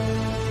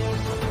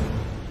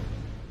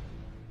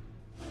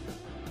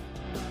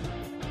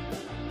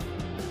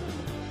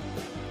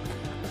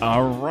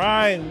All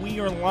right, we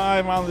are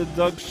live on the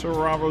Doug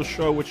Serravo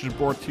Show, which is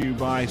brought to you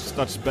by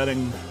Stutz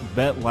Betting.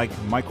 Bet like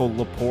Michael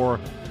Lepore.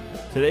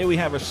 Today we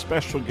have a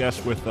special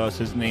guest with us.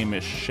 His name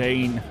is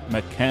Shane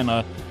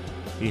McKenna.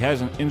 He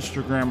has an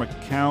Instagram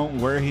account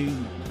where he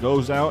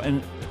goes out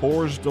and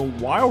tours the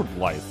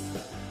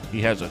wildlife.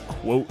 He has a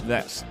quote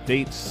that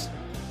states,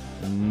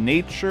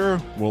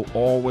 "Nature will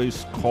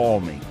always call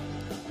me."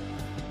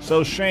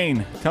 So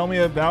Shane, tell me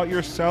about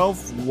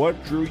yourself.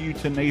 What drew you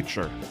to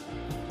nature?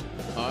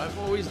 I've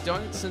always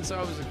done it since I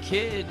was a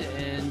kid,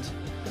 and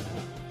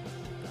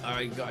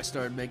I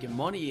started making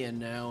money, and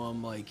now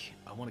I'm like,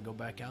 I want to go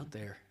back out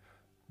there.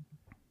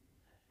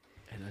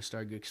 And I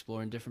started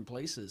exploring different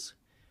places.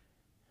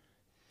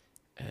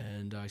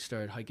 And I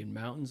started hiking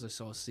mountains. I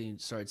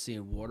started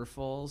seeing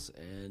waterfalls,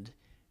 and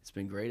it's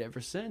been great ever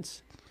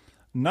since.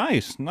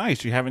 Nice.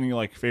 You have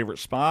any favorite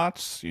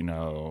spots?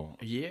 Yeah.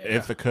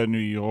 Ithaca, New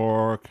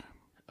York.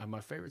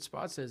 My favorite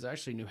spot is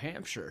actually New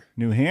Hampshire.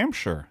 New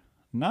Hampshire.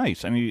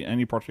 Nice.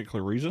 Any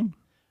particular reason?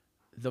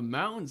 The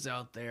mountains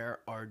out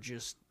there are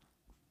just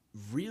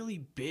really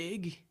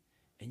big,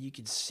 and you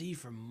can see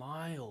for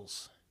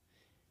miles.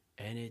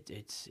 And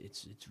it's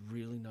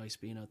really nice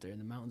being out there.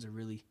 And the mountains are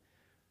really,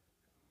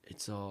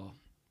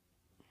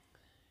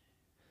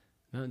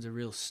 mountains are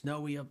real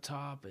snowy up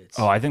top.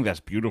 I think that's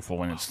beautiful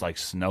when it's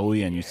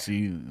snowy and you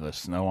see the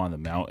snow on the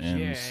mountains.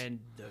 Yeah, and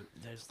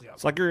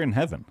it's like you're in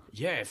heaven.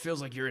 Yeah, it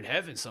feels like you're in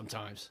heaven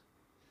sometimes.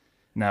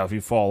 Now, if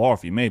you fall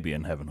off, you may be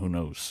in heaven. Who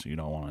knows? You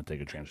don't want to take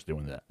a chance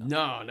doing that.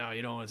 No,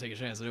 you don't want to take a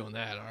chance of doing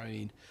that. I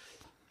mean,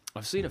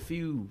 I've seen a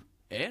few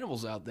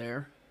animals out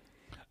there.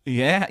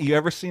 Yeah, you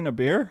ever seen a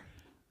bear?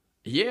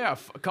 Yeah,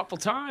 a couple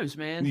times,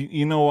 man.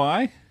 You know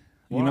why?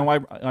 You know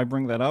why I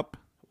bring that up?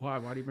 Why?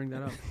 Why do you bring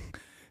that up?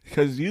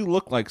 Because you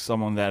look like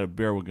someone that a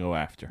bear would go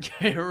after.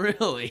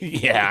 Really?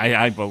 Yeah,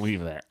 I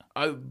believe that.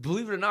 I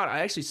believe it or not, I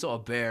actually saw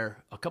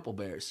a couple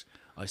bears.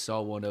 I saw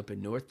one up in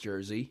North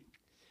Jersey.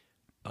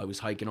 I was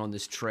hiking on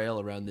this trail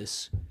around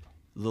this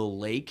little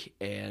lake,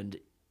 and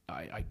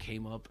I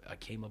came up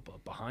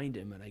behind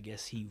him, and I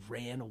guess he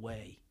ran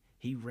away.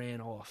 He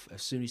ran off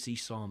as soon as he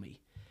saw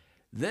me.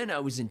 Then I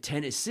was in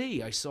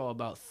Tennessee. I saw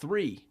about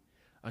 3.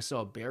 I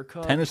saw a bear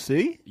cub.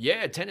 Tennessee?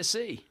 Yeah,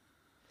 Tennessee.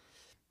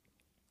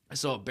 I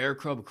saw a bear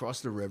cub across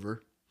the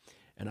river,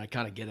 and I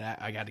got to get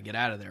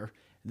out of there.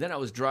 Then I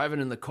was driving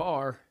in the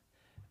car,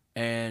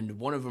 and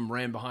one of them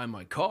ran behind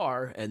my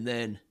car, and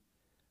then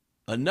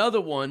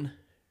another one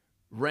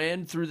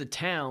ran through this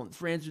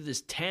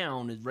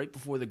town right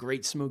before the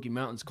Great Smoky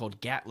Mountains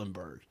called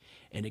Gatlinburg.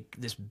 And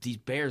these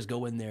bears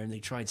go in there and they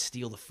try and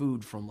steal the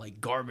food from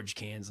garbage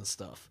cans and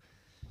stuff.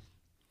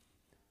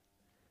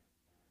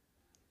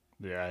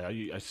 Yeah,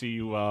 I see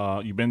you.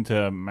 You've been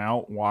to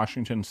Mount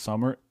Washington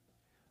Summit?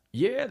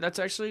 Yeah, that's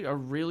actually a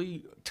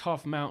really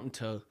tough mountain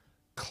to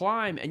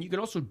climb. And you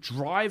can also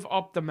drive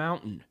up the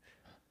mountain.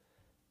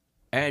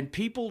 And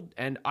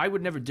I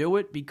would never do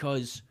it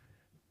because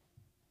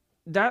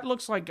that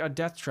looks like a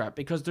death trap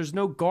because there's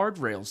no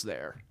guardrails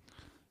there.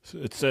 So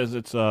it says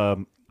it's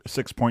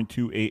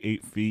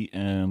 6.288 feet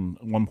and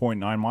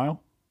 1.9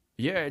 mile.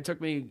 Yeah, it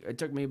took me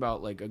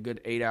about a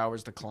good 8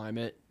 hours to climb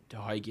it, to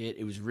hike it.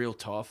 It was real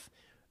tough.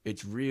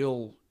 It's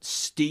real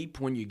steep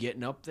when you're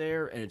getting up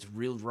there, and it's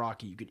real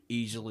rocky. You could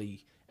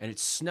easily, and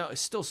it's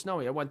still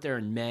snowy. I went there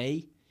in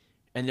May,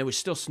 and there was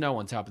still snow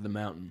on top of the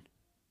mountain.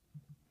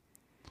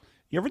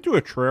 You ever do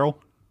a trail?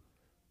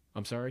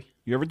 I'm sorry?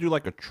 You ever do a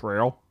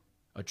trail?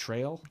 A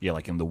trail? Yeah,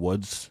 in the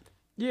woods.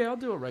 Yeah, I'll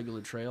do a regular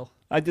trail.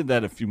 I did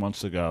that a few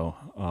months ago.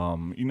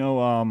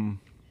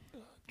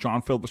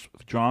 John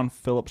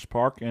Phillips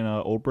Park in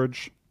Old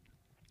Bridge?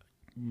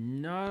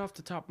 Not off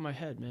the top of my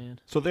head, man.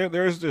 So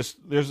there's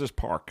this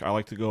park. I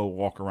like to go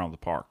walk around the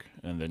park,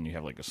 and then you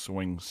have a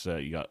swing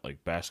set. You got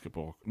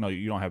basketball. No,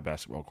 you don't have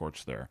basketball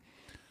courts there.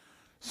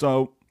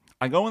 So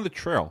I go in the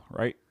trail,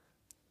 right,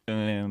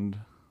 and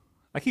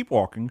I keep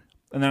walking.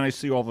 And then I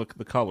see all the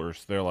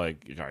colors. They're all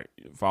right,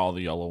 follow the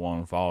yellow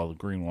one, follow the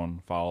green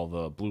one, follow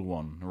the blue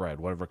one,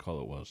 red, whatever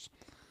color it was.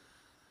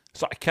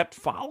 So I kept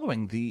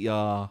following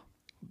the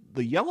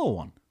yellow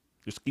one.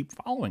 Just keep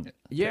following it.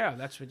 Yeah,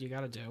 that's what you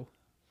got to do.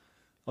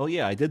 Oh,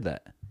 yeah, I did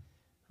that.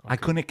 Okay. I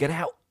couldn't get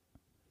out.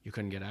 You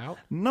couldn't get out?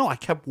 No, I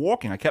kept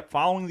walking. I kept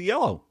following the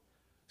yellow.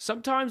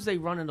 Sometimes they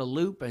run in a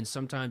loop, and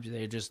sometimes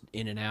they're just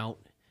in and out.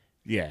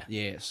 Yeah.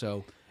 Yeah,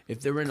 so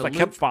if they're in a loop, I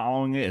kept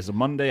following it. It's a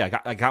Monday.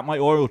 I got my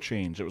oil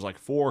change. It was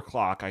 4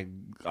 o'clock. I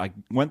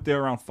went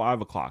there around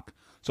 5 o'clock.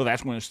 So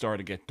that's when it started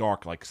to get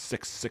dark,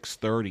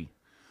 6:30.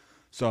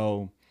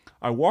 So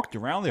I walked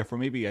around there for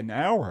maybe an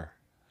hour.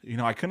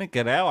 I couldn't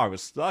get out. I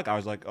was stuck. I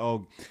was like,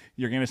 "Oh,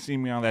 you're gonna see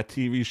me on that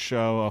TV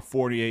show,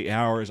 48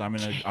 Hours. I'm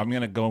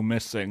gonna go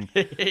missing.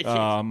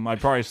 I'd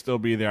probably still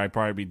be there. I'd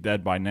probably be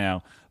dead by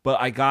now." But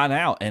I got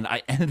out, and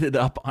I ended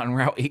up on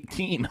Route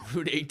 18.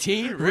 Route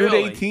 18?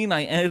 Really? Route 18,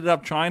 I ended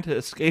up trying to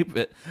escape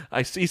it.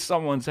 I see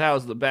someone's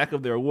house, the back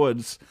of their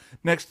woods.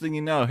 Next thing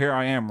you know, here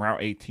I am,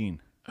 Route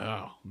 18.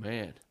 Oh,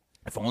 man.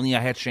 If only I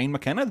had Shane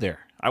McKenna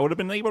there, I would have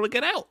been able to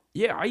get out.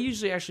 Yeah, I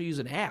usually actually use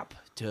an app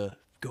to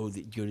go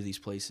to these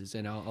places,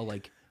 and I'll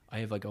like I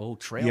have like a whole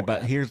trail. Yeah,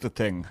 but app. here's the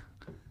thing.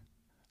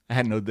 I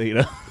had no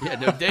data. Yeah,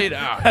 no data.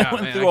 Oh, I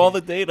went through all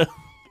the data.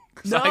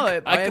 No, I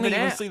have couldn't an even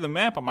app. see the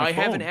map on my I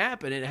phone. have an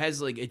app, and it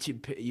has like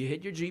you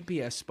hit your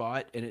GPS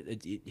spot, and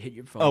it hit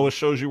your phone. Oh, it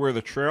shows you where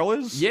the trail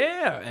is?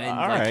 Yeah, and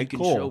All like right, you can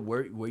cool. show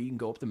where you can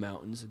go up the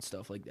mountains and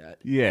stuff like that.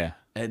 Yeah.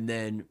 And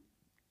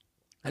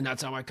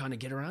that's how I kind of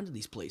get around to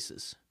these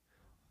places.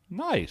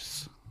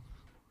 Nice.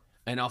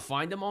 And I'll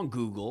find them on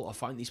Google. I'll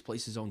find these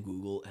places on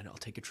Google, and I'll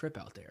take a trip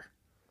out there.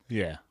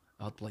 Yeah.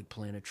 I'll like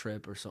plan a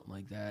trip or something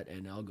like that,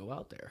 and I'll go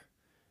out there.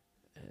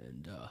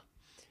 And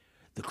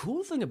the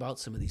cool thing about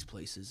some of these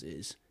places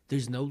is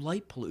there's no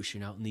light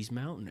pollution out in these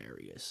mountain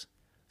areas,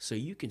 so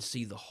you can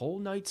see the whole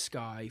night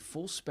sky,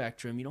 full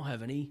spectrum. You don't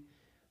have any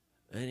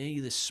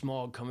of this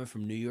smog coming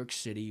from New York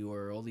City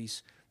or all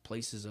these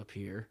places up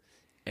here.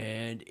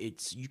 And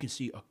you can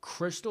see a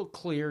crystal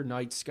clear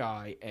night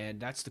sky, and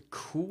that's the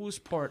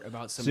coolest part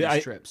about some of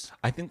these trips.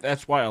 I think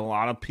that's why a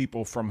lot of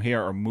people from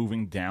here are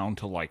moving down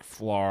to like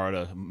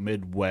Florida,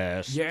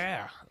 Midwest.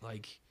 Yeah,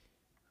 like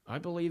I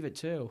believe it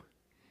too.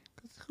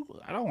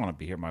 I don't want to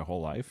be here my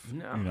whole life.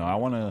 No, I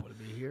want to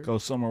be here. go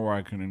somewhere where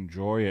I can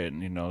enjoy it,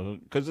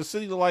 and because the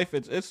city life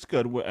it's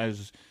good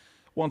as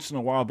once in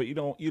a while, but you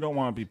don't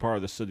want to be part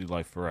of the city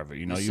life forever.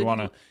 You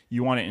want to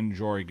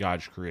enjoy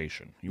God's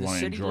creation. You want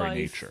to enjoy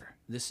nature.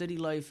 The city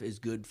life is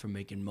good for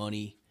making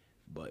money,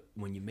 but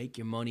when you make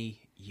your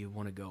money, you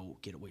want to go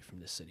get away from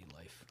the city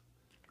life.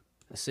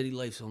 The city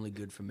life's only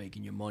good for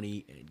making your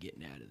money and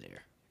getting out of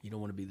there. You don't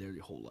want to be there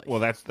your whole life. Well,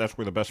 that's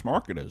where the best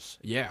market is.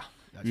 Yeah.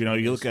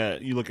 You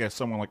look at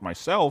someone like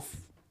myself.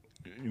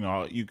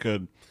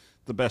 The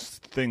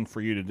best thing for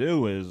you to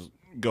do is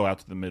go out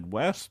to the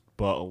Midwest.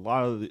 But a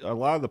lot of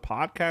the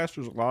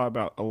podcasters,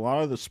 a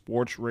lot of the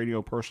sports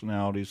radio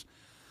personalities,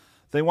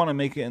 they want to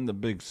make it in the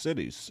big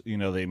cities.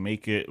 They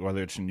make it,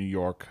 whether it's in New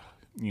York,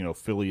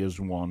 Philly is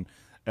one,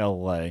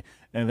 L.A.,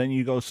 and then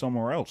you go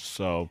somewhere else.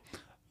 So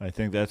I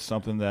think that's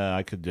something that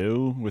I could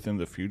do within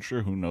the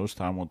future. Who knows?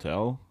 Time will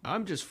tell.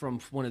 I'm just from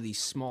one of these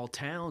small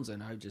towns,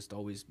 and I've just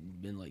always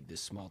been like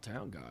this small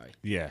town guy.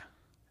 Yeah.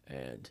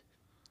 And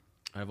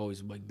I've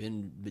always like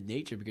been with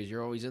nature because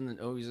you're always in the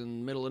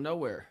middle of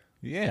nowhere.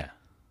 Yeah.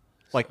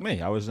 Like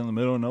me, I was in the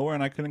middle of nowhere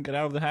and I couldn't get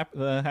out of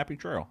the Happy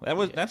Trail.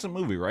 That's a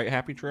movie, right?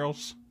 Happy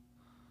Trails.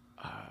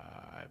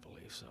 I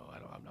believe so.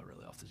 I'm not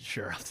really off the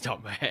top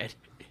of my head.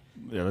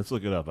 Yeah, let's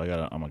look it up. I got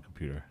it on my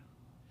computer.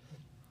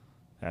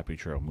 Happy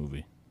Trail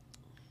movie.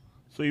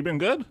 So you've been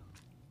good?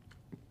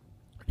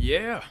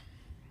 Yeah.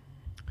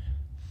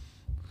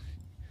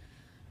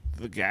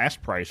 The gas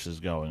price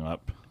is going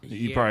up.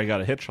 You Yeah. probably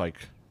got a hitchhike.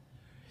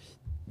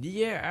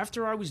 Yeah,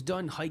 after I was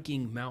done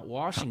hiking Mount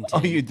Washington.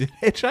 Oh, you did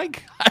hitchhike?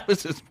 I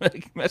was just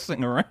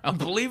messing around.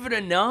 Believe it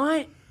or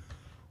not,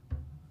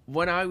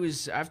 when I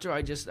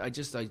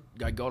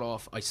got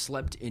off, I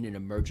slept in an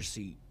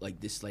emergency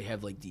like this. They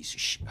have like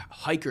these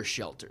hiker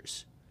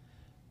shelters.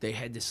 They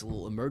had this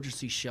little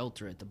emergency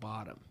shelter at the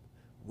bottom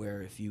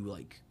where if you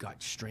like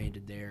got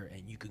stranded there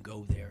and you could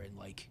go there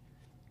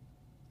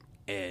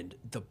and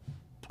the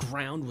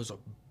ground was a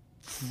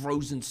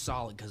frozen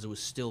solid because it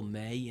was still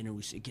May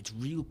and it gets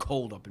real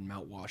cold up in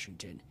Mount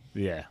Washington.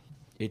 Yeah.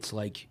 It's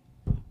like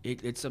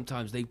it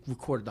sometimes they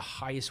recorded the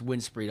highest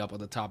wind speed up on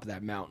the top of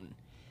that mountain.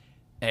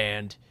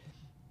 And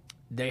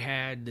they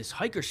had this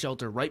hiker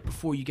shelter right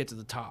before you get to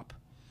the top.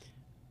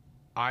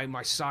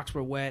 My socks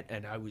were wet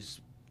and I was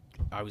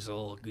a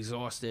little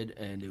exhausted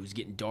and it was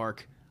getting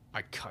dark.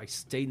 I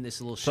stayed in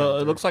this little shelter.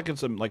 So it looks like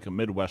it's like a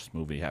Midwest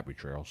movie, Happy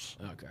Trails.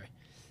 Okay.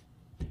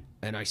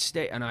 And I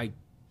spent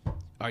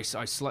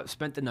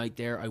the night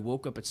there. I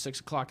woke up at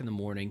 6:00 in the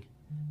morning,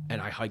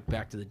 and I hiked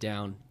back to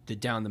down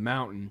the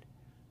mountain,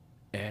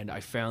 and I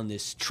found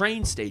this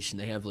train station.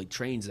 They have like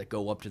trains that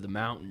go up to the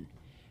mountain,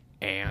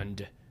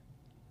 and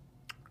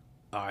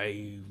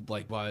I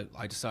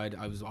decided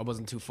I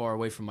wasn't too far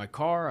away from my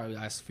car. I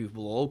asked a few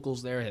people,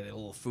 locals there. They had a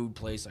little food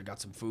place. I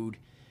got some food,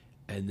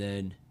 and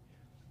then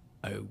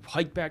I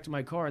hiked back to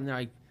my car, and then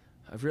I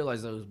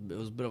realized it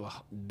was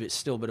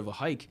still a bit of a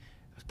hike.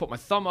 I put my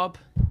thumb up.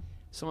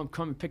 Someone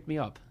come and picked me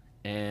up,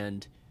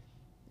 and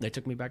they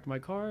took me back to my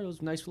car. It was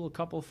a nice little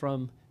couple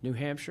from New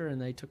Hampshire,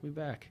 and they took me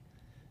back.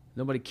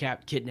 Nobody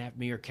kidnapped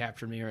me or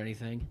captured me or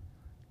anything.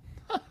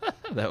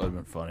 That would have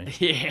been funny.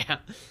 Yeah.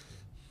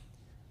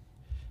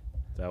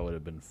 That would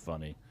have been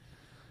funny.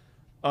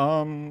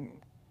 I'm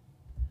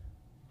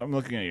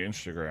looking at your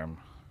Instagram.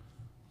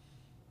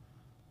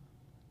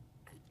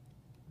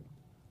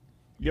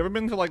 You ever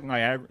been to like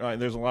Niagara?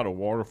 There's a lot of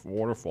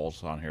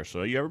waterfalls on here.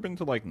 So you ever been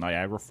to like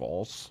Niagara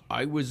Falls?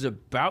 I was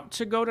about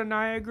to go to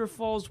Niagara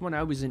Falls when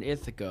I was in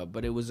Ithaca,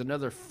 but it was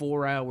another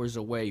 4 hours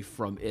away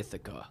from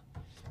Ithaca.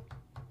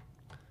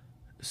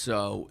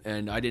 So,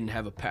 and I didn't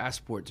have a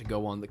passport to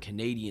go on the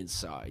Canadian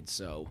side,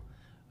 so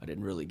I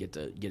didn't really get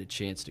a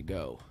chance to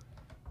go.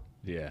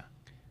 Yeah.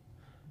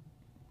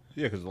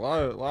 Yeah, because a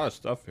lot of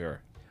stuff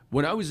here.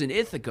 When I was in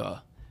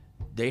Ithaca,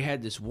 they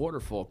had this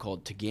waterfall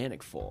called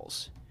Taganic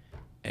Falls.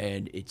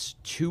 And it's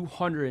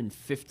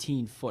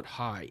 215 foot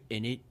high,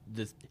 and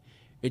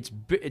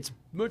It's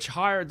much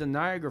higher than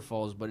Niagara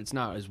Falls, but it's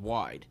not as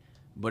wide.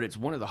 But it's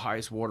one of the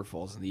highest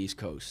waterfalls on the East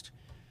Coast.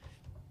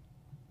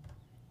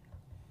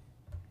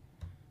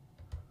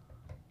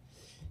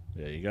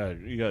 Yeah,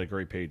 you got a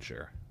great page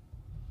there.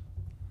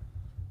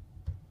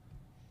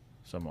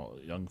 Some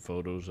young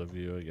photos of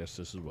you. I guess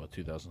this is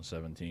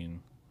 2017.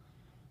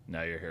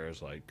 Now your hair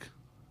is like.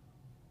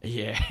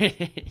 Yeah.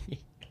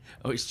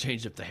 Always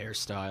changed up the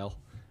hairstyle.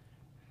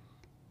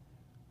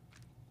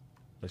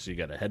 I see you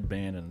got a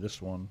headband in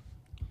this one.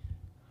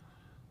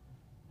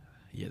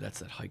 Yeah, that's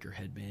that hiker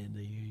headband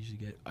that you usually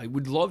get. I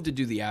would love to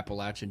do the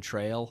Appalachian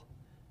Trail,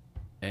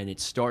 and it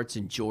starts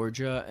in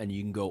Georgia, and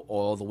you can go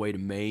all the way to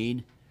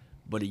Maine,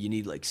 but you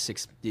need like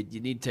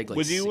You need to take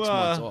like 6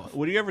 months off.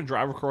 Would you ever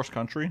drive across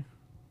country?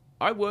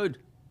 I would.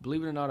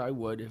 Believe it or not, I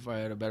would if I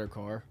had a better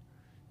car,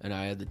 and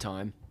I had the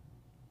time.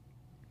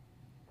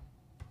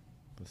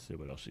 Let's see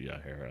what else you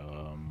got here.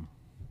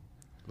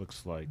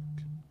 Looks like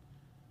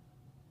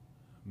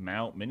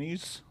Mount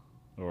Minis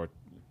or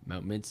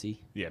Mount Mincy.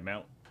 Yeah,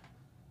 Mount.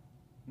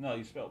 No,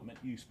 you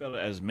spelled it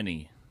as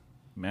Mini.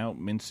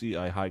 Mount Mincy.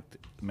 I hiked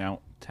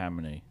Mount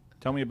Tammany.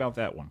 Tell me about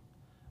that one.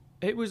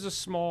 It was a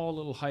small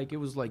little hike. It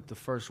was like the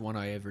first one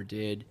I ever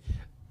did,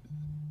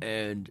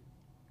 and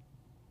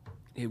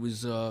it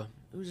was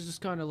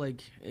just kind of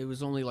like it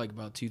was only like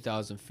about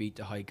 2,000 feet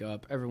to hike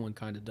up. Everyone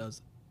kind of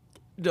does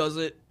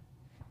it,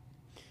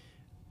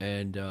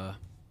 and that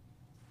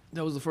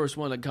was the first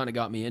one that kind of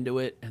got me into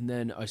it. And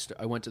then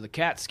I went to the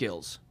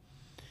Catskills,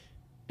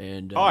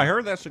 and I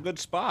heard that's a good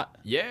spot.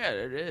 Yeah,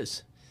 it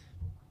is.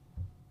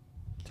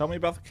 Tell me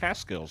about the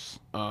Catskills.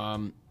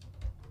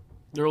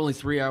 They're only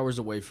 3 hours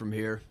away from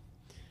here.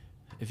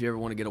 If you ever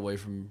want to get away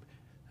from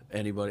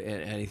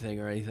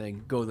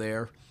anything, go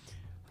there.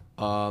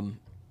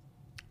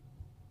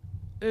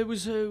 It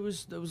was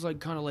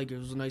like kind of like it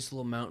was a nice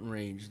little mountain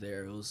range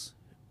there. It was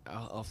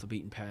off the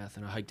beaten path,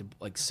 and I hiked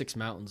like 6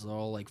 mountains. They're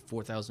all like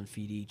 4,000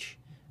 feet each,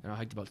 and I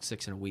hiked about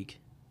 6 in a week.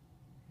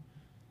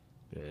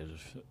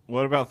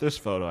 What about this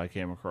photo I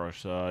came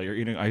across? You're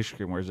eating ice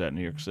cream. Where's that?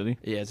 New York City?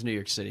 Yeah, it's New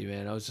York City,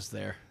 man. I was just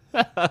there.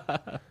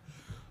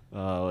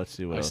 Let's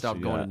see what else I stopped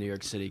you going got. to New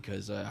York City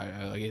because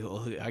I get a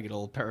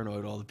little paranoid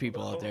with all the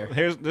people out there.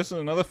 This is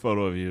another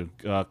photo of you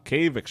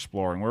cave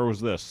exploring. Where was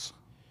this?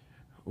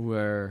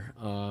 Where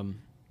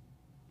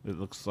it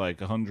looks like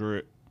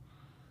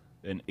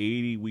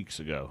 180 weeks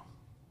ago.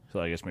 So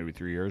I guess maybe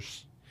 3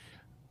 years.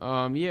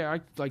 Yeah,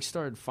 I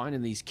started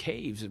finding these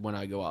caves when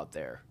I go out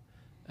there,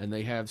 and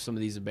they have some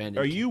of these abandoned.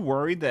 Are you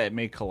worried that it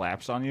may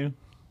collapse on you?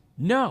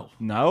 No,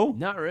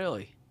 not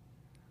really.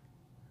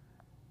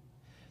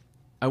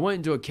 I went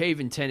into a cave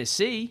in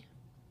Tennessee.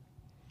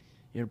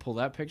 You gonna pull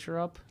that picture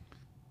up?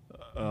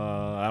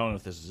 I don't know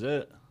if this is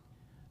it.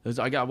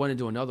 I went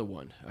into another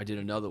one. I did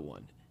another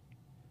one.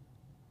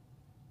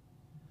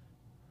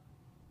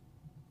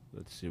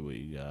 Let's see what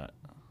you got.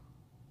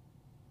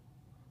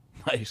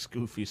 Nice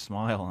goofy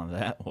smile on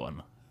that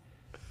one.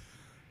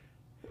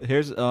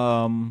 Here's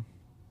another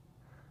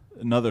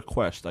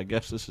quest. I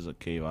guess this is a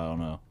cave. I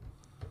don't know.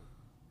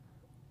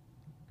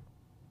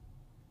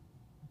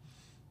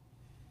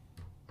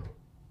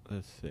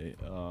 Let's see.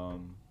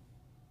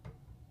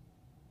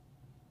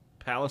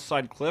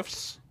 Palisade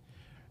Cliffs?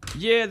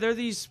 Yeah, they're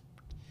these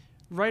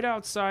right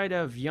outside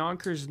of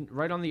Yonkers,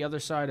 right on the other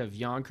side of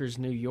Yonkers,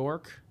 New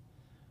York.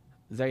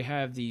 They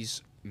have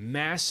these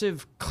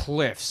massive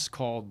cliffs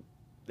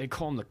they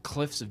call them the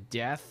Cliffs of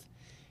Death.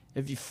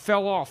 If you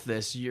fell off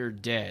this, you're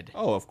dead.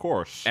 Oh, of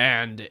course.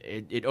 And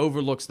it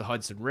overlooks the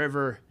Hudson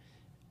River,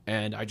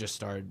 and I just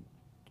started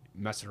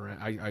messing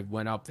around. I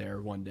went up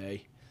there one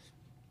day.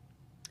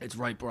 It's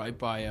right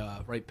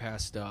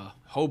past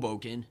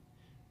Hoboken,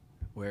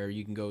 where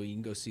you can go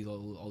see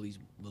all these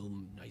little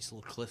nice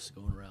little cliffs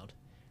going around.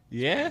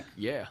 Yeah?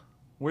 Yeah.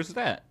 Where's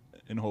that?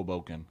 In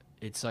Hoboken.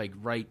 It's like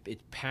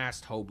it's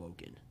past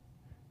Hoboken,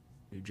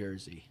 New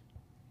Jersey.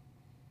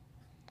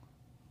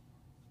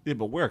 Yeah,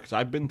 but where? Because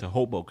I've been to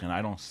Hoboken.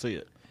 I don't see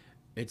it.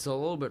 It's a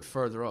little bit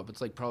further up. It's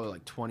like probably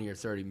like 20 or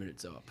 30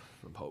 minutes up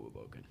from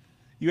Hoboken.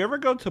 You ever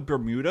go to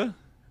Bermuda?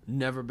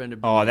 Never been to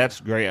Bermuda. Oh, that's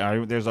great.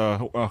 There's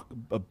a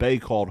bay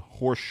called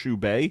Horseshoe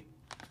Bay,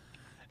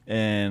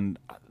 and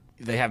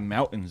they have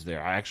mountains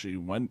there. I actually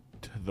went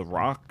to the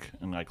Rock,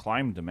 and I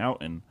climbed the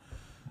mountain.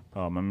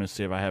 I'm going to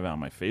see if I have it on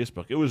my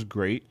Facebook. It was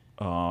great.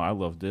 I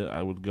loved it.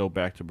 I would go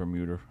back to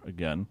Bermuda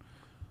again.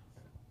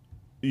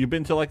 You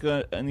been to like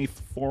any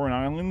foreign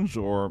islands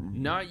or?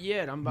 Not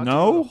yet. I'm about to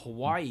go to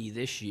Hawaii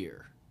this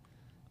year.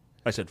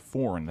 I said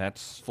foreign.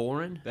 That's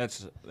foreign.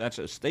 That's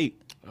a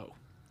state. Oh,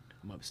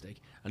 my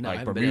mistake. No,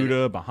 like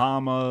Bermuda,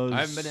 Bahamas.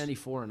 I haven't been to any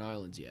foreign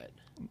islands yet.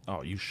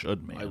 Oh, you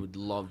should, man. I would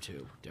love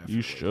to. Definitely.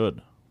 You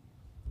should.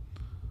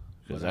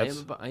 But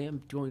I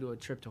am going to a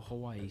trip to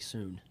Hawaii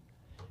soon.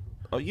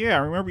 Oh yeah, I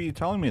remember you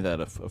telling me that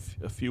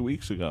a few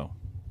weeks ago.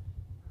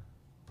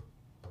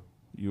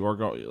 You are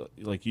going,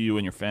 like you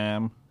and your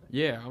fam.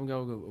 Yeah, I'm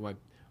going to go with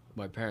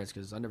my parents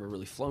because I've never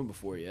really flown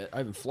before yet. I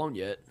haven't flown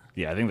yet.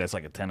 Yeah, I think that's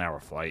like a 10-hour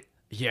flight.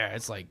 Yeah,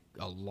 it's like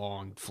a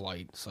long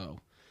flight. So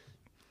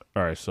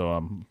All right, so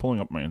I'm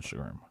pulling up my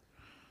Instagram.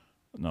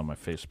 No, my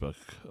Facebook.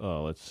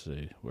 Let's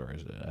see. Where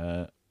is it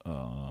at?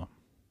 Oh,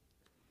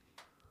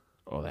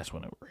 that's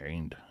when it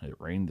rained. It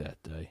rained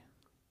that day.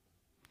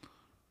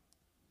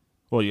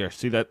 Well, yeah,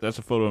 see that? That's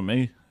a photo of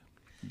me.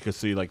 You can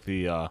see, like,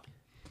 see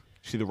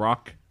the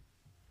rock?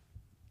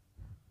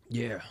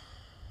 Yeah.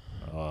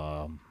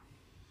 Let's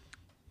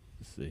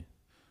see.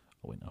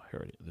 Oh, wait, no, here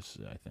it is. This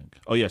is, I think.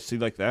 Oh, yeah, see,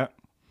 like that?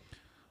 I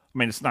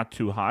mean, it's not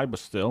too high, but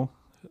still,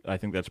 I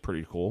think that's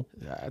pretty cool.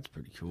 Yeah, that's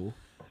pretty cool.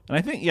 And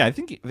I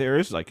think there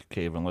is, like, a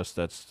cave, unless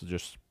that's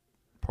just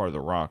part of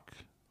the rock.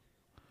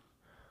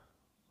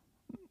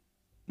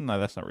 No,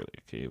 that's not really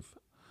a cave.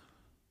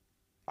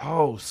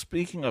 Oh,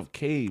 speaking of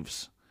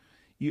caves,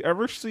 you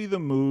ever see the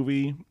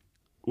movie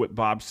with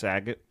Bob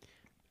Saget,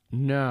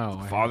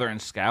 No. Father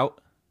and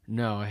Scout?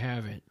 No, I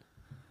haven't.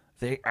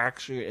 They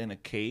actually are in a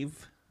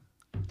cave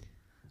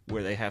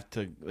where they have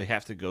to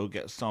go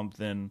get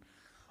something.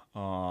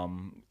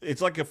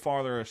 It's like a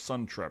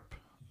father-son trip,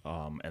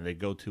 and they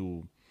go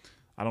to,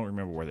 I don't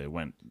remember where they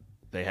went.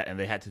 They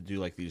had to do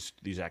like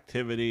these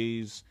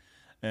activities,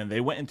 and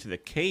they went into the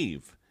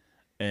cave,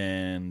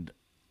 and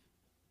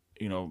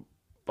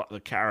the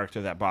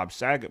character that Bob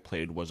Saget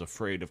played was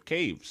afraid of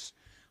caves.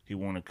 He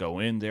wouldn't go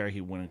in there.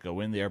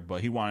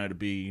 But he wanted to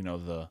be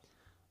the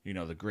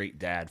great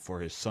dad for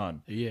his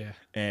son. Yeah.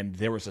 And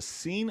there was a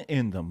scene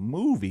in the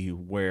movie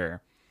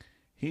where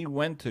he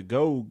went to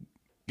go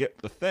get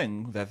the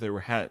thing that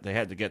they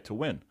had to get to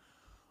win.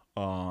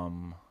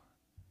 And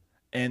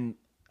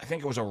I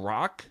think it was a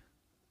rock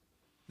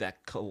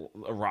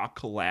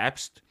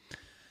collapsed,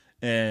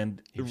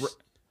 and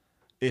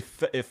it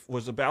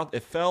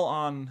fell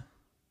on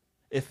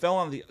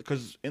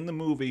because in the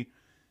movie,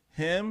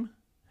 him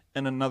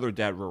and another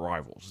dad were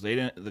rivals.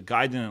 The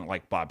guy didn't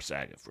like Bob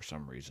Saget for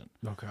some reason.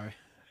 Okay.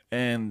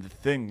 And the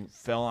thing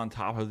fell on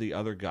top of the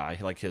other guy,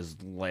 like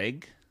his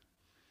leg.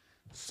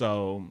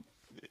 So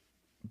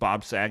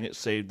Bob Saget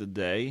saved the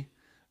day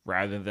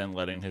rather than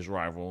letting his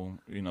rival,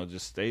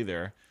 just stay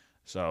there.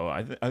 So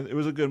it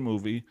was a good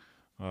movie.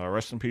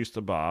 Rest in peace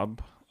to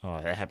Bob.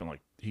 That happened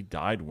he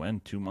died when?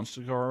 2 months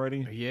ago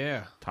already?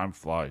 Yeah. Time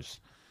flies.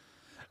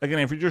 Again,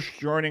 if you're just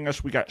joining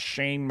us, we got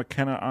Shane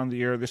McKenna on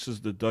the air. This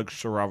is the Doug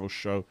Saravo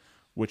Show,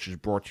 which is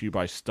brought to you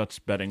by Stutz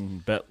Betting.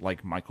 Bet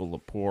like Michael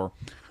Lepore.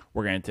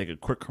 We're going to take a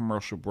quick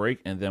commercial break,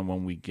 and then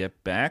when we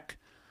get back,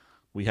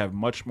 we have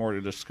much more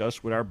to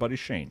discuss with our buddy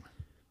Shane.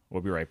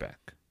 We'll be right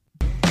back.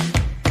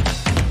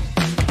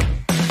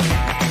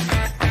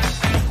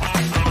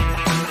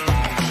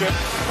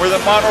 Where the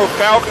Monroe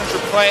Falcons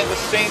are playing the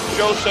St.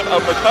 Joseph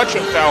of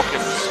McCutcheon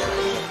Falcons.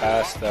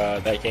 Past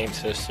that game's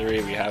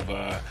history, we have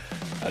a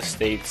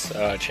state's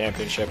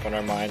championship on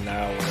our mind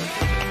now.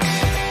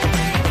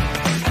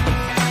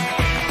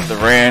 The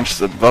ranch,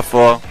 the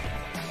buffalo.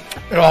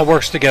 It all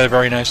works together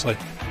very nicely.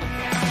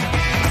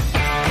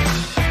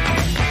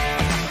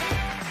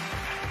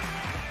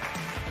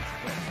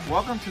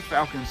 Welcome to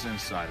Falcons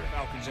Insider.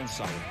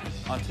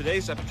 On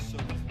today's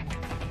episode,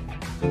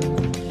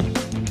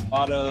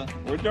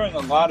 we're doing a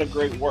lot of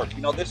great work.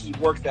 This is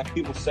work that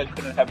people said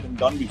couldn't have been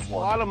done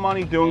before. A lot of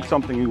money doing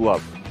something you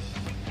love.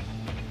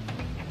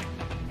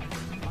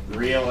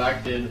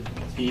 Re-elected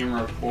team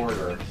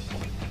reporter.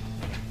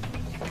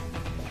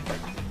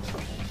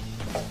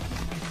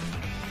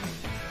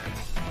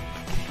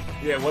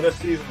 Yeah, what a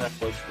season that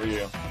was for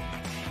you.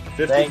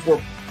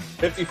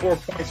 54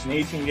 points in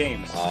 18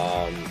 games.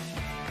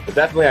 But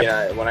definitely,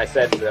 when I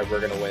said that we're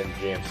going to win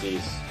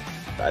GMCs,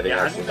 I think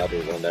that's another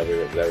one that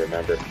I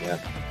remember. Yeah.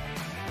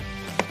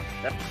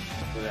 That's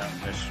without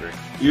mystery.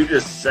 You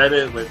just said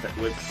it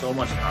with so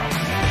much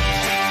confidence.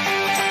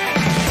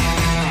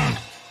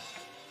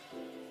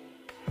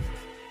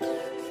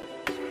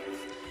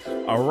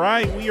 All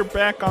right, we are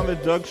back on the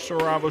Doug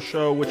Saravo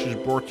Show, which is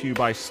brought to you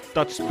by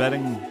Stutz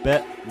Betting.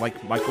 Bet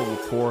like Michael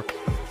Lepore.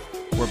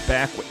 We're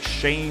back with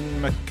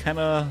Shane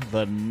McKenna,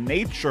 the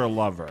nature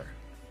lover.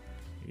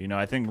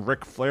 I think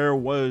Ric Flair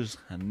was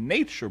a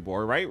nature boy,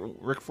 right?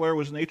 Ric Flair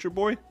was nature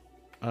boy?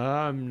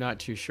 I'm not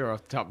too sure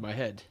off the top of my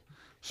head.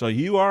 So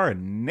you are a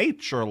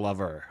nature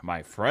lover,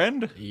 my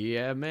friend.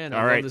 Yeah, man. All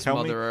I right, love this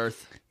Mother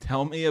Earth.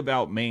 Tell me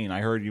about Maine.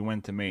 I heard you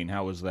went to Maine.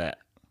 How was that?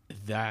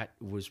 That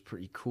was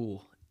pretty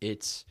cool.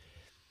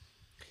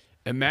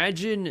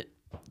 Imagine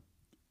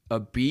a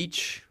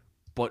beach,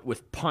 but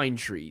with pine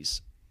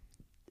trees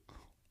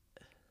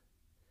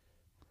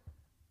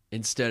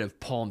instead of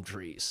palm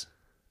trees.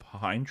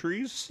 Pine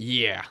trees?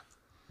 Yeah.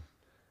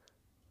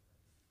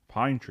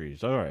 Pine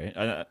trees. All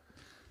right.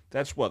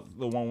 That's what,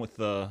 the one with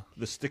the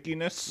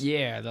stickiness?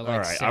 Yeah. All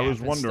right. I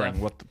was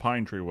wondering what the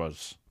pine tree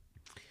was.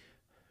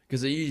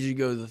 Because I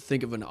usually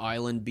think of an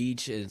island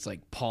beach, and it's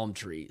like palm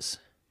trees.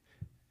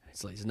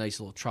 It's like a nice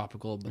little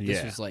tropical, but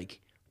this was like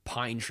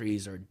pine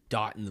trees are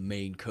dotting the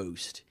Maine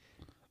coast.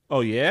 Oh,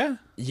 yeah?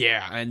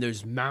 Yeah, and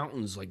there's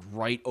mountains like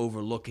right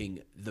overlooking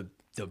the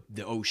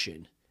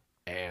ocean.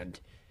 And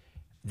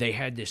they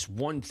had this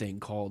one thing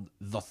called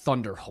the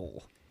Thunder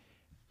Hole.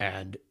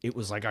 And it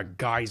was like a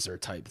geyser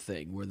type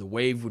thing where the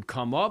wave would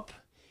come up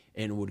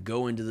and it would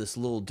go into this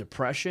little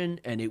depression,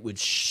 and it would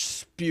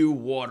spew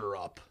water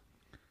up.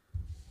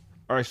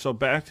 All right, so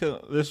back to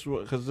this,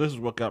 because this is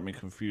what got me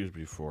confused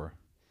before.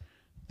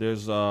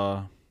 There's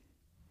all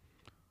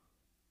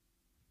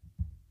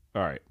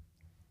right,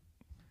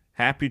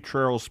 Happy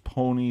Trails,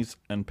 ponies,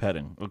 and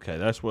petting. Okay,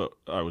 that's what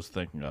I was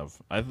thinking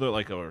of. I thought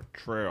like a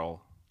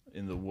trail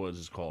in the woods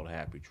is called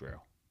Happy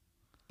Trail.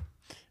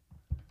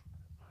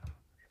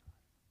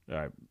 All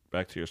right,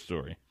 back to your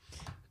story.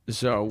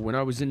 So when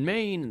I was in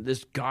Maine,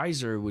 this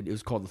geyser it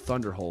was called the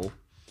Thunder Hole,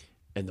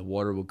 and the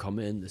water would come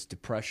in this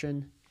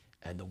depression,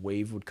 and the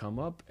wave would come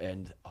up,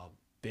 and a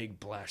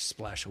big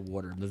splash of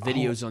water. The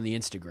video's on the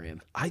Instagram.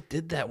 I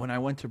did that when I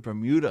went to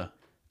Bermuda.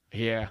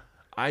 Yeah.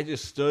 I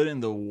just stood in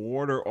the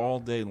water all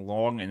day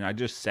long, and I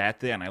just sat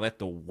there, and I let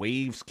the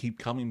waves keep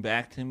coming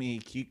back to me.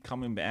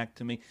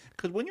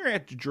 Because when you're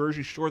at the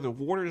Jersey Shore, the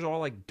water's all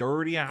like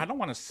dirty. I don't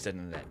want to sit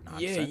in that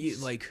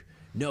nonsense. Yeah,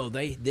 no,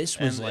 this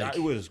was and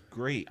it was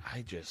great.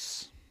 I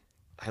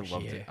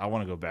loved it. I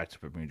want to go back to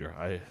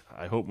Bermuda.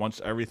 I hope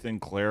once everything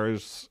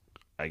clears,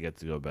 I get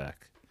to go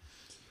back.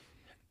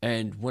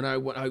 And when I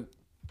was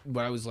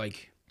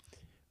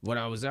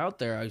out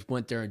there, I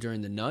went there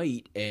during the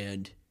night,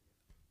 and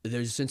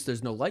since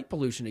there's no light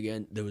pollution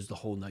again, there was the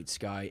whole night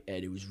sky,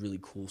 and it was really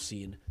cool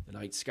seeing the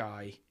night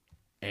sky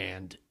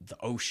and the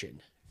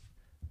ocean,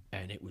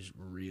 and it was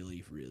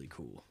really, really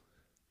cool.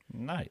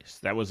 Nice.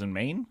 That was in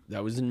Maine?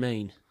 That was in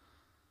Maine.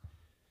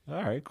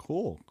 All right,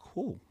 cool.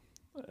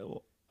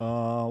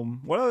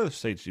 What other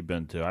states you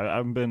been to?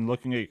 I've been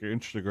looking at your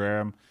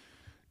Instagram.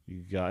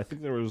 You got, I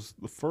think there was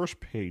the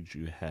first page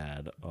you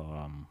had.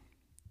 I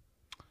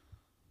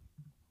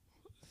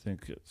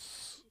think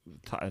it's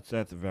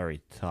at the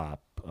very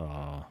top.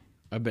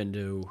 I've been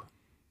to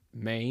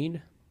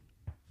Maine,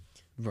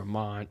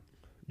 Vermont,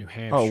 New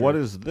Hampshire. Oh, what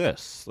is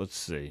this? Let's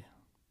see.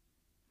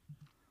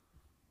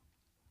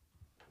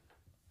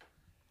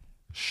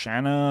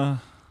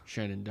 Shenandoah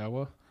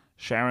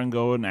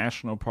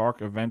National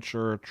Park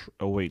adventure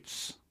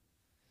awaits.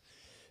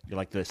 You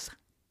like this?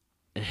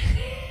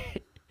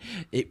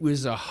 It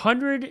was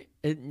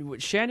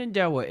what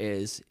Shenandoah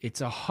is,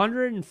 it's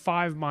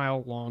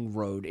 105-mile long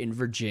road in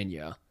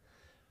Virginia.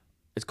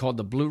 It's called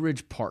the Blue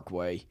Ridge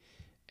Parkway,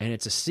 and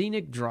it's a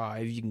scenic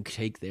drive you can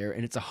take there,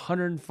 and it's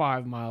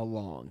 105-mile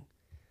long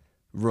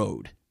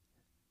road.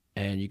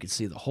 And you can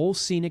see the whole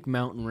scenic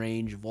mountain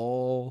range of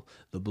all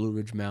the Blue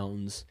Ridge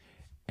Mountains,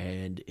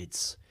 and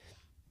it's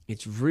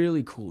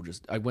really cool.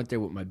 I went there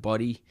with my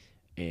buddy,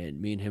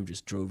 and me and him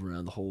just drove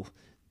through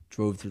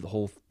the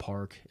whole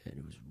park, and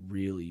it was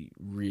really,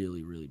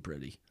 really, really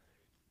pretty.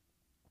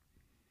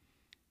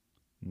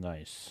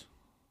 Nice.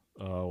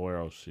 Where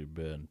else you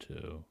been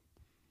to?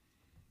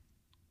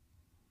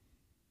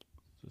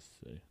 Let's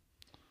see.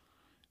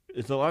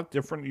 It's a lot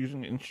different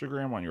using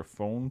Instagram on your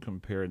phone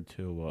compared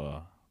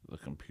to the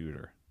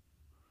computer.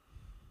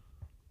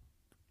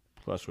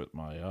 Plus, with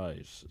my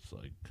eyes, it's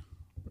like,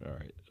 all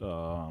right.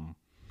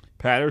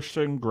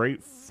 Patterson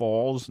Great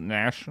Falls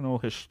National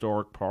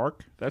Historic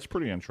Park. That's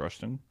pretty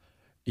interesting.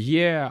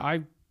 Yeah,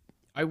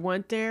 I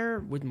went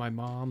there with my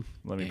mom.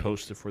 Let me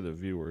post it for the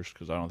viewers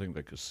because I don't think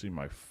they could see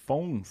my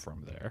phone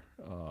from there.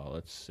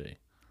 Let's see.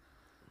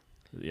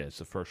 Yeah, it's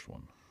the first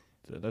one.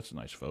 That's a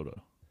nice photo.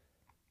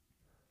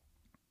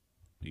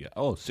 Yeah.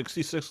 Oh,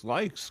 66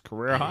 likes,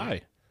 career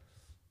high.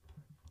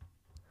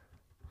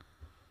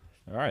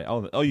 All right.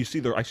 Oh, I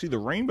see the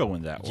rainbow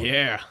in that one.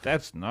 Yeah.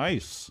 That's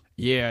nice.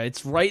 Yeah,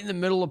 it's right in the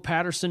middle of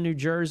Patterson, New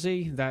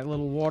Jersey, that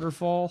little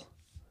waterfall.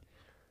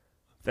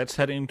 That's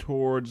heading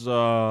towards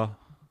by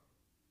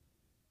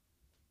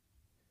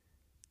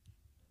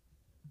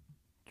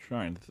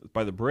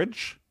the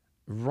bridge?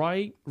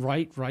 Right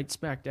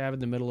smack dab in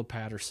the middle of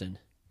Patterson.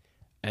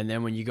 And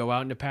then when you go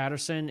out into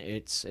Patterson,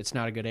 it's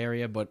not a good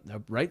area, but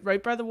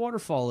right by the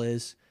waterfall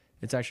it's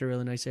actually a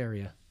really nice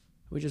area.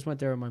 We just went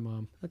there with my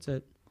mom. That's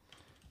it.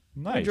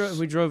 Nice.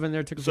 We drove in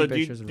there, took a few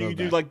pictures. Do you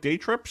do like day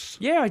trips?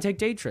 Yeah, I take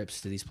day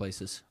trips to these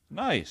places.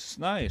 Nice.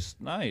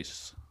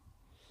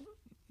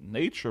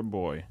 Nature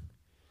boy.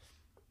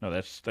 No,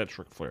 that's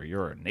Ric Flair.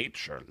 You're a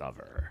nature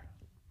lover.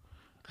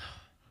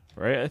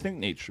 Right? I think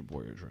Nature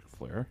Boy is Ric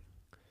Flair.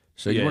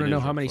 So you want to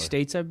know how many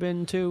states I've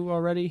been to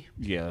already?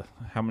 Yeah.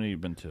 How many have you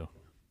been to?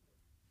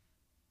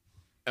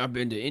 I've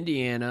been to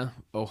Indiana,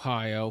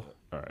 Ohio.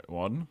 All right.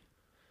 1.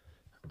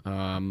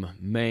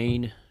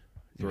 Maine,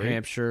 3, New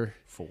Hampshire,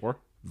 4,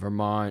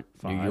 Vermont,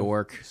 5, New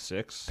York,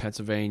 6,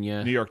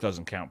 Pennsylvania. New York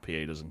doesn't count.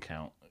 PA doesn't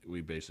count.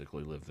 We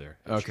basically live there.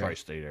 It's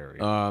tri-state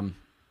area.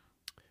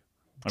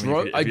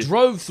 I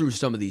drove through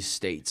some of these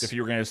states. If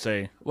you were going to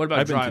say, what about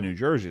I've been to New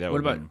Jersey, that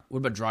would have been... What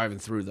about driving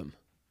through them?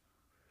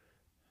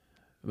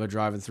 I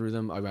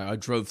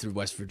drove through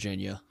West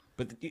Virginia.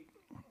 But,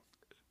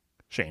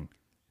 Shane,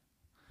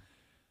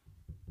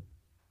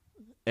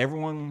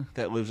 everyone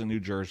that lives in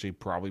New Jersey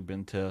probably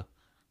been to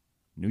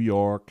New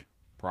York,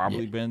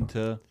 probably been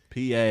to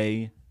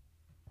PA.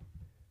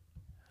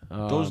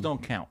 Those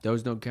don't count.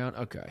 Those don't count?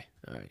 Okay.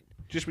 All right.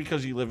 Just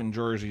because you live in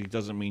Jersey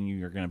doesn't mean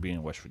you're going to be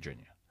in West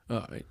Virginia.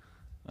 All right.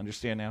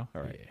 Understand now?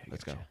 All right. Yeah,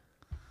 let's gotcha.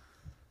 go.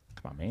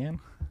 Come on, man.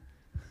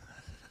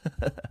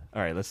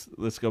 All right,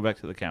 let's go back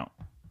to the count.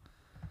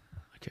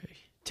 Okay.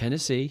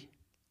 Tennessee.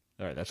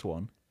 All right, that's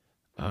 1.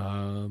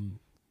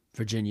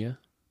 Virginia.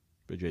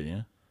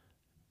 Virginia.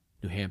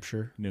 New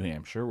Hampshire. New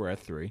Hampshire, we're at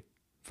 3.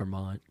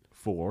 Vermont.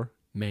 4.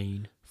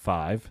 Maine.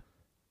 5.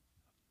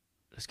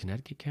 Does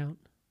Connecticut count?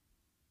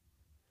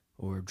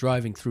 Or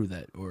driving through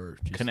that? Or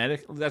just...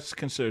 Connecticut, that's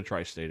considered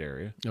tri-state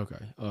area.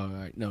 Okay. All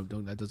right. No,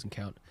 that doesn't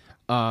count.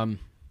 What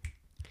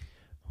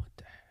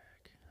the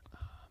heck?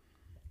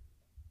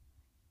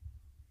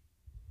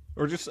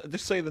 Or just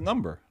say the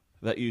number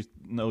that you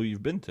know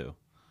you've been to.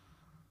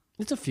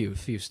 It's a few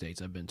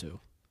states I've been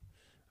to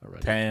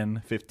already.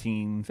 10,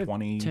 15,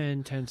 20.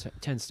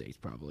 10 states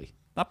probably.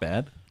 Not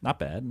bad. Not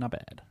bad. Not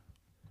bad.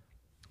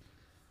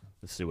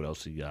 Let's see what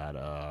else you got.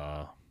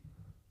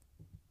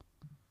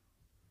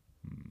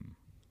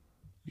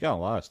 You got a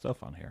lot of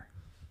stuff on here.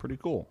 Pretty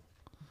cool.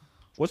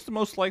 What's the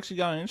most likes you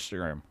got on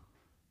Instagram?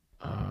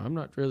 I'm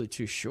not really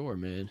too sure,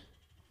 man.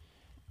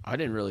 I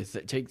didn't really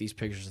take these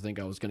pictures to think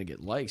I was going to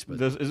get likes,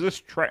 but Is this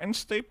Trenton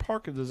State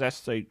Park or does that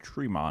say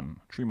Tremont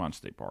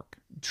State Park?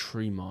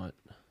 Tremont.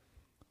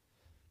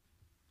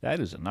 That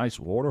is a nice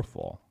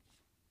waterfall.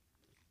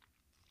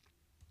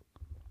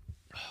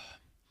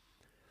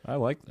 I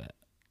like that.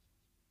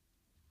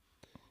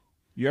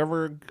 You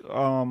ever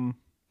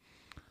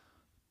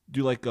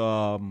do like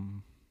I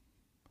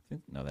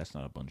think no, that's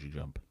not a bungee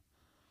jump.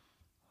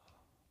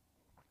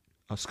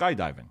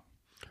 Skydiving.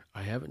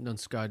 I haven't done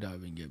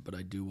skydiving yet, but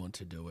I do want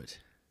to do it.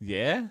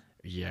 Yeah?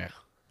 Yeah.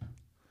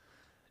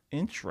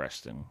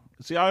 Interesting.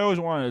 See, I always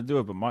wanted to do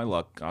it, but my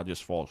luck, I'll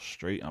just fall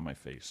straight on my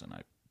face and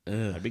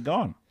I'd be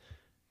gone.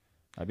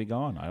 I'd be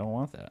gone. I don't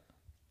want that.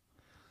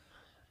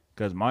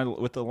 Because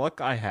with the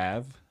luck I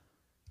have,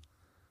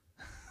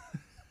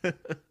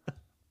 it's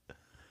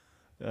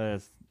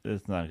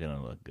not going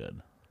to look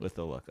good with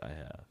the luck I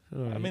have.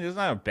 Right. I mean, it's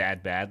not a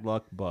bad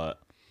luck,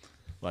 but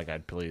like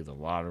I'd play the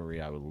lottery,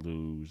 I would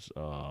lose.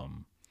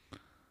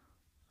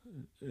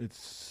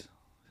 It's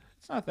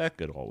not that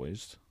good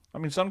always. I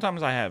mean,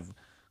 sometimes I have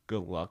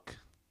good luck.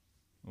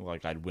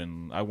 Like I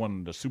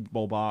won the Super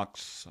Bowl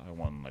box. I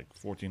won like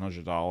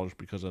 $1,400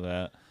 because of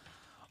that.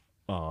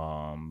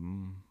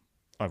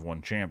 I've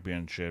won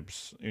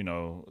championships. You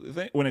know,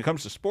 when it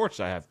comes to sports,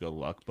 I have good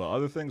luck, but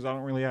other things I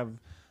don't really have.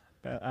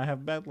 I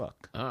have bad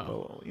luck. Oh.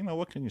 So, you know,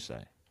 what can you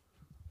say?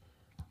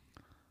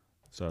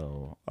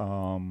 So,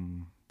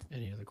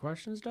 Any other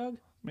questions, Doug?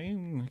 I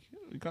mean,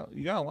 you got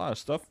a lot of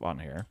stuff on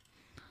here.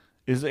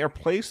 Is there a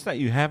place that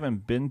you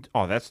haven't been?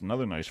 Oh, that's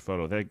another nice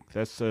photo.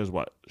 That says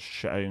what?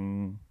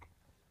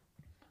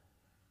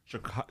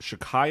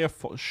 Sequoia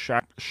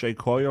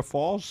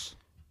Falls?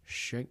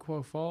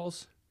 Shankwell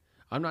Falls?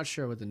 I'm not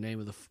sure what the name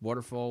of the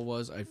waterfall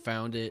was. I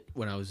found it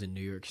when I was in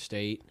New York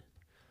State,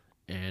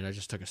 and I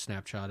just took a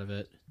snapshot of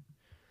it.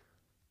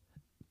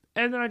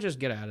 And then I just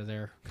get out of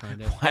there,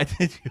 kind of. Why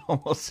did you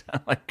almost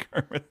sound like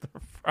Kermit the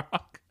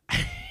Frog?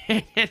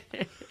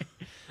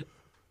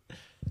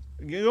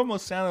 You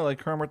almost sounded like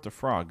Kermit the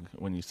Frog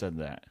when you said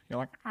that. You're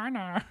like, I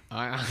know.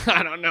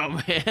 I don't know,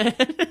 man.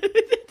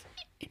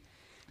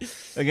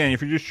 Again,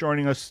 if you're just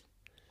joining us,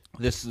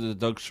 this is the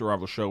Doug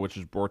Saravo Show, which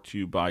is brought to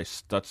you by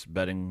Stutz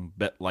Betting.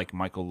 Bet like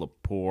Michael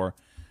Lepore.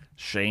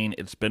 Shane,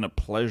 it's been a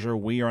pleasure.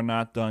 We are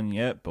not done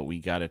yet, but we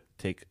got to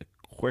take a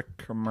quick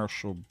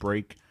commercial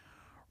break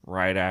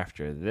right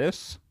after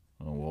this,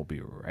 and we'll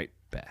be right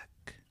back.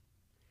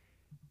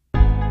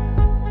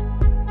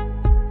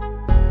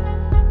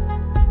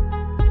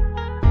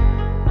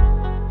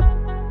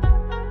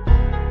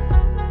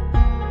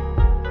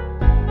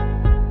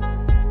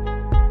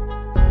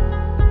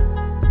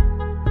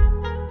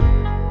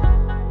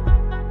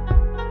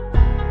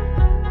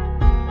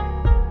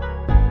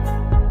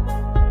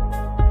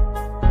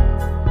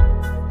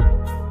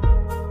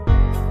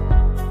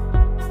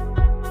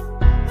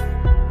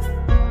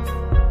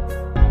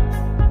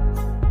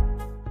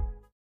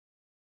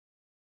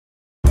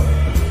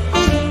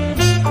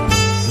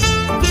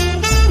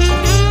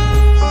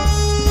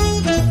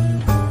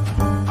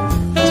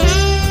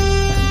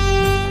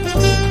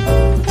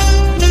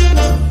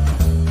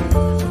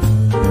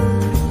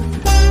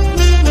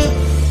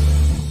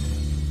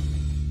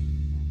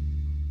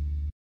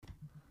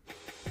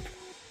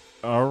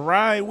 All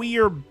right, we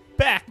are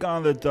back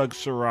on the Doug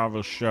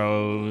Saravo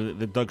Show.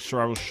 The Doug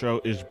Saravo Show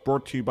is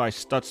brought to you by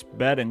Stutz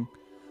Betting.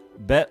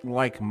 Bet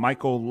like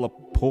Michael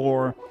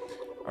Lepore.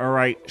 All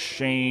right,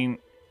 Shane,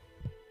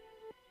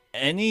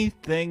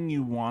 anything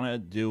you want to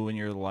do in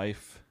your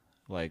life,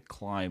 like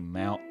climb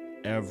Mount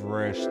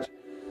Everest,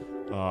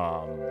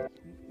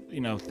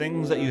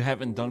 things that you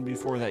haven't done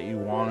before that you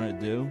want to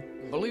do?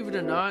 Believe it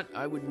or not,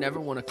 I would never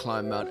want to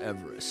climb Mount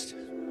Everest.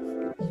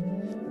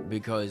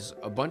 Because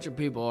a bunch of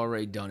people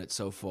already done it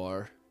so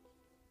far,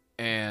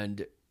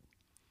 and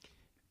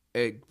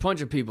a bunch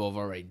of people have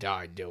already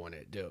died doing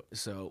it.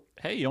 So,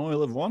 Hey, you only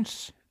live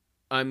once.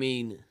 I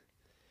mean,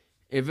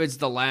 if it's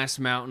the last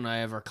mountain I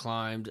ever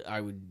climbed, I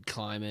would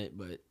climb it.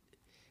 But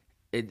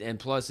and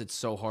plus, it's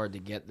so hard to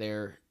get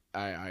there.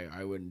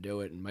 I wouldn't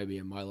do it, and maybe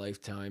in my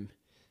lifetime.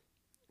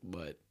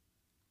 But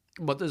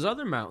there's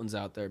other mountains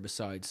out there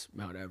besides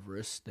Mount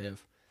Everest. They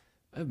have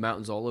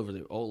mountains all over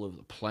the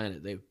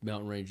planet. They have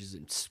mountain ranges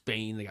in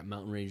Spain. They got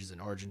mountain ranges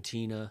in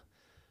Argentina.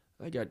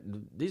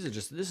 This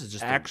is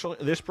just Actually,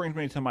 this brings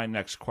me to my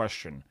next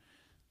question.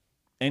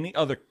 Any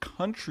other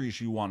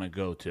countries you want to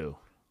go to?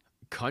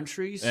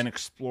 Countries? And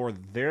explore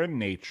their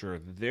nature,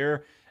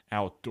 their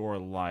outdoor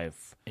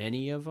life.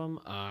 Any of them?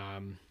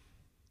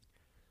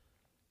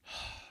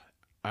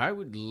 I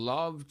would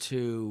love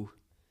to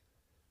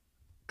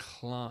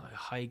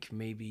hike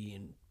maybe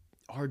in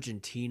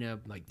Argentina,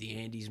 like the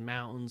Andes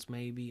Mountains,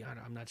 maybe.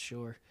 I'm not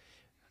sure.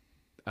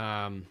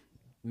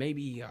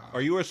 Maybe.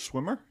 Are you a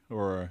swimmer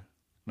or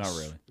not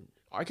really?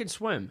 I can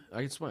swim.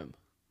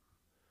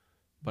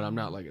 But I'm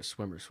not like a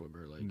swimmer.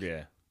 Like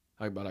Yeah.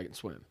 But I can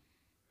swim.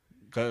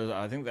 Because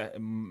I think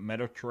that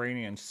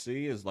Mediterranean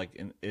Sea is like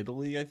in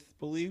Italy, I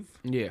believe.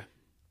 Yeah.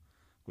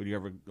 Would you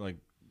ever like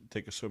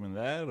take a swim in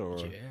that, or?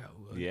 Yeah,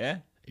 I would. Yeah,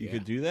 you Yeah.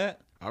 could do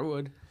that. I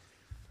would.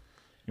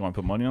 You want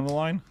to put money on the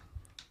line?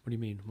 What do you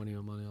mean? Money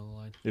on the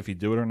line? If you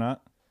do it or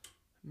not?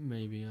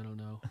 Maybe. I don't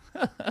know.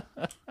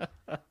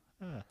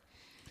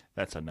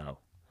 That's a no.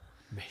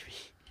 Maybe.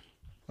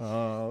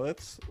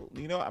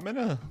 I'm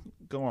gonna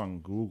go on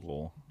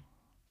Google,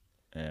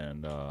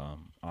 and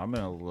I'm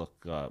gonna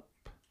look up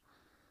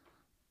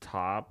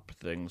top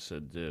things to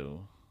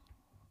do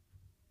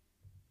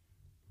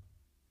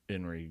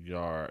in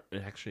regard.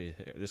 Actually,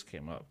 this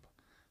came up.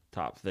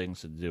 Top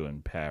things to do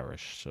in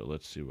Paris. So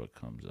let's see what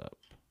comes up.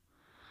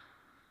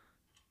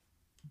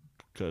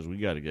 Because we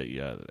got to get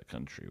you out of the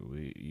country.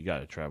 You got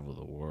to travel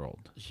the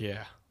world.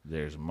 Yeah.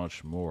 There's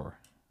much more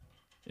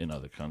in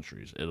other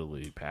countries.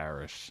 Italy,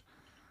 Paris.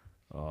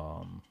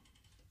 When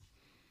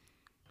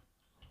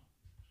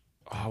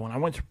I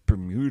went to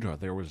Bermuda,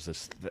 there was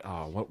this.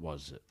 What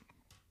was it?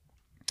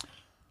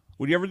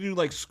 Would you ever do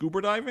like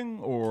scuba diving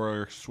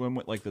or swim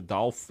with like the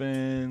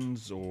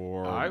dolphins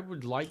or? I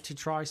would like to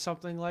try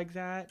something like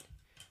that.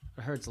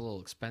 I heard it's a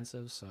little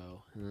expensive,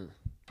 so.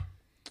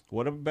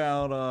 What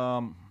about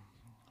I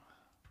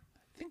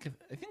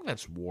think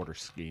that's water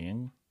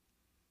skiing.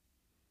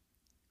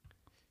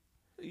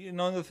 You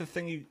know the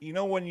thing you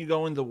know when you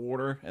go in the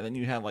water and then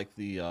you have like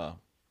the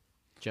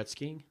Jet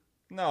skiing?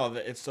 No,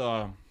 it's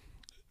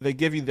they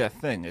give you that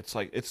thing. It's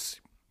like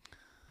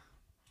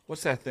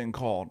what's that thing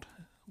called?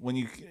 When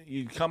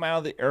you come out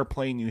of the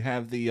airplane, you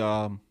have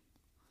the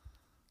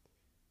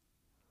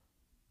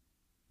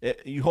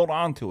you hold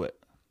on to it.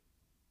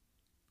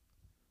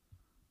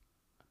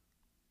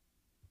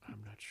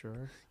 I'm not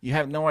sure. You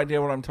have no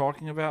idea what I'm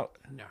talking about?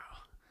 No.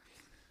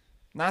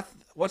 Not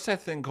what's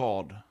that thing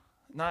called?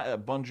 Not a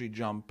bungee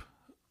jump.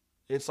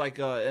 It's like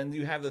and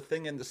you have the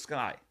thing in the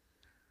sky.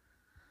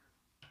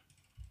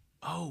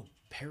 Oh,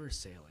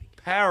 parasailing.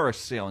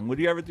 Parasailing. Would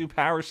you ever do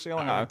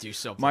parasailing? I would do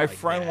something My like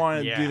friend that.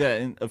 wanted to do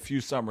that a few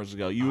summers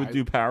ago. You would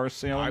do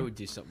parasailing? I would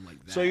do something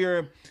like that. So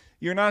you're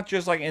not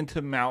just like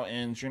into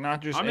mountains. You're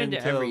not just I'm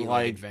into every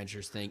like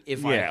adventures thing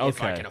if I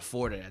can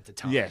afford it at the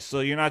time. Yeah, so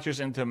you're not just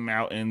into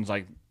mountains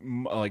like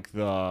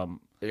the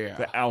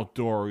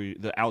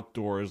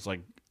outdoors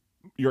like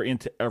you're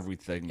into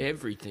everything.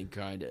 Everything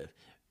kind of.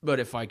 But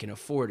if I can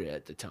afford it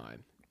at the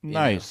time.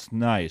 Nice.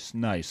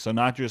 So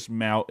not just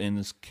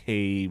mountains,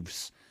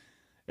 caves,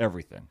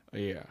 everything.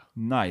 Yeah.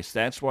 Nice.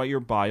 That's why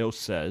your bio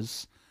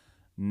says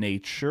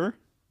nature.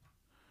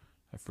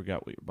 I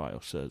forgot what your bio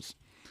says.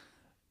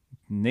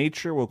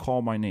 Nature will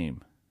call my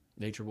name.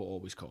 Nature will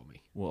always call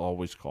me. Will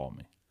always call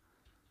me.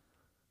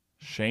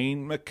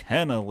 Shane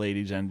McKenna,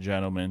 ladies and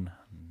gentlemen.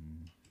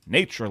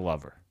 Nature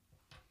lover.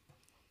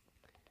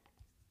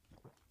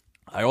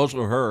 I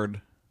also heard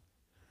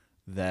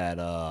that,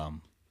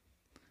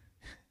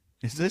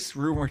 is this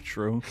rumor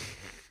true?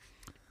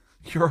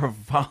 You're a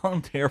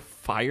volunteer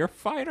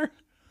firefighter?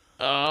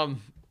 I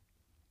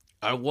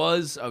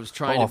was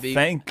trying to be.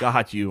 Thank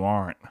God you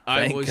aren't.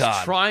 Thank I was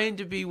God. trying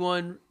to be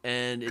one,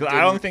 and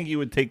I don't think you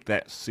would take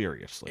that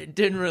seriously. It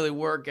didn't really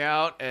work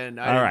out, and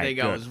I didn't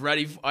think I was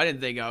ready. I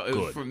didn't think it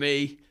was for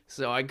me,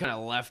 so I kind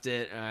of left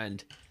it,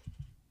 and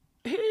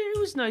it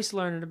was nice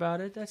learning about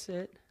it. That's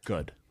it.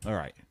 Good. All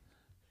right.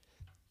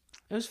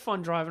 It was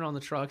fun driving on the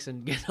trucks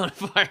and getting on a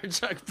fire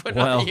truck,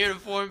 putting on the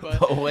uniform.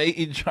 But the way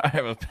you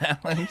drive a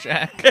paddling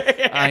jack,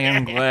 I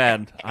am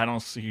glad I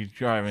don't see you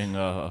driving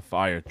a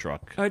fire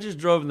truck. I just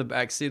drove in the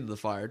back seat of the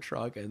fire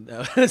truck, and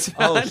that's fine.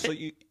 Oh, so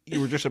you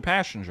were just a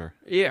passenger?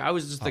 Yeah, I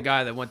was just the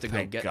guy that went to go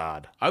get. Thank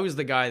God. I was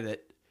the guy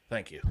that.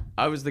 Thank you.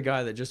 I was the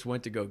guy that just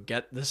went to go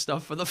get the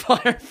stuff for the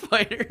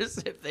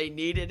firefighters if they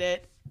needed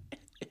it.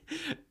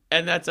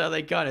 And that's how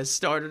they kind of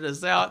started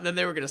us out. And then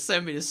they were going to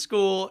send me to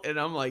school. And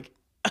I'm like,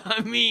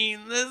 I mean,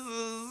 this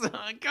is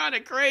kind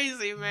of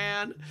crazy,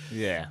 man.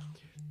 Yeah.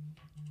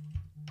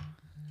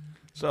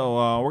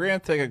 So we're going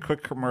to take a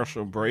quick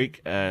commercial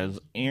break as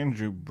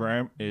Andrew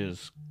Brem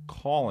is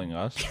calling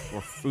us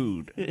for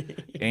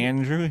food.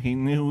 Andrew, he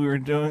knew we were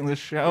doing the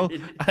show.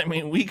 I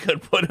mean, we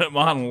could put him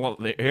on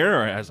the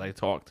air as I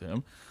talk to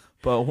him.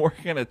 But we're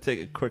going to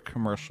take a quick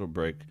commercial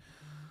break.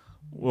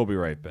 We'll be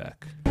right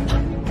back.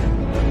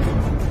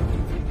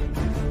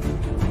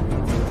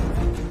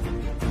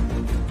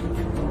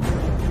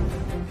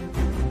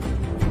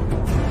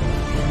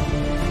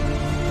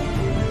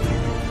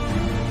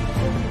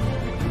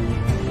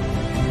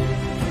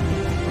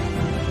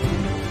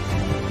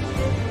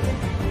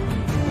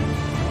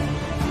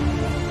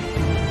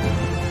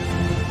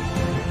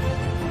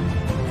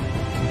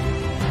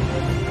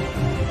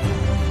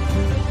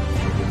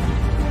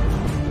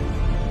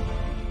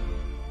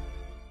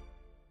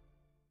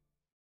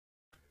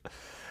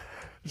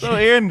 So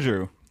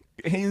Andrew,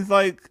 he's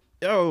like,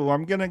 "Yo,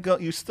 I'm gonna go.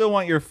 You still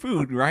want your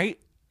food, right?"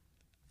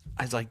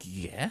 I was like,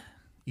 "Yeah.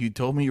 You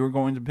told me you were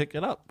going to pick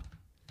it up."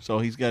 So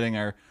he's getting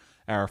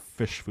our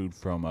fish food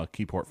from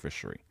Keyport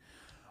Fishery.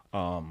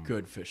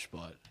 Good fish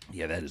spot.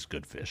 Yeah, that is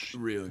good fish.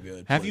 Really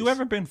good. Have you place.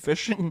 ever been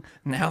fishing?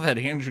 Now that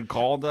Andrew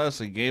called us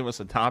and gave us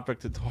a topic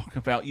to talk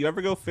about, you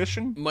ever go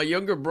fishing? My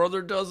younger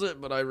brother does it,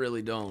 but I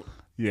really don't.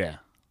 Yeah.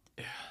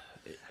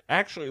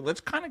 Actually,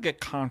 let's kind of get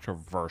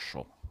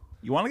controversial.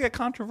 You want to get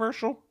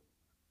controversial?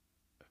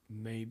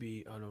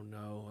 Maybe. I don't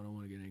know. I don't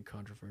want to get any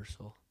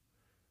controversial.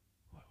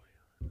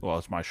 Well,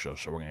 it's my show,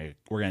 so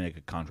we're gonna make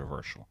it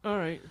controversial. All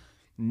right.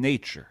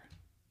 Nature.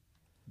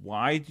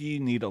 Why do you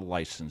need a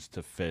license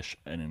to fish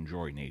and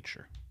enjoy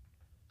nature?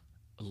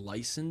 A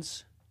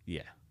license?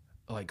 Yeah.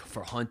 Like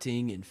for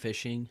hunting and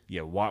fishing?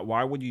 Yeah,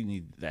 why would you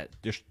need that?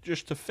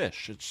 Just to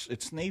fish.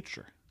 It's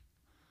nature.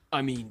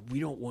 I mean, we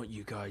don't want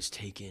you guys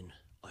taking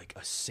like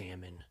a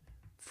salmon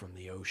from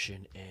the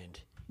ocean and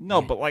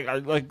No, but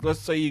like let's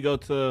say you go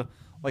to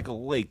like a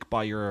lake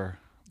by your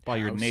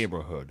House.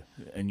 neighborhood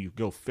and you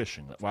go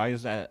fishing. Why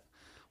is that?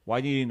 Why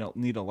do you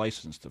need a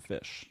license to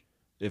fish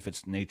if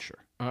it's nature?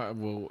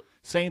 well,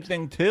 Same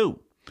thing too.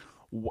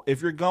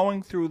 If you're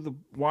going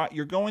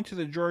you're going to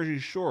the Jersey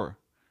Shore,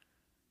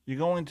 you're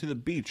going to the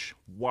beach.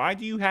 Why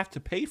do you have to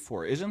pay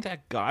for it? Isn't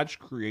that God's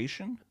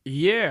creation?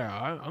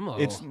 yeah, I'm a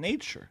It's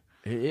nature.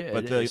 yeah,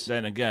 But it is.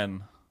 then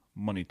again,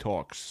 money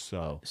talks.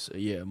 So So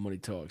yeah, money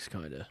talks,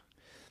 kind of.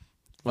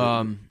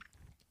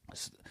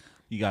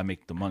 you gotta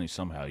make the money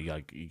somehow.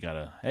 You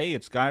gotta. Hey,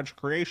 it's God's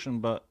creation,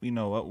 but you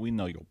know what? We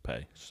know you'll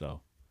pay.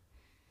 So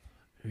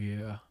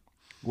Yeah.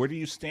 where do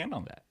you stand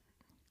on that?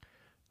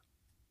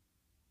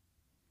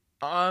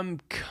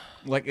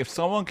 Well, If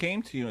someone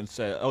came to you and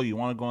said, "Oh, you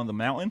want to go on the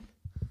mountain?"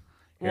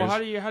 how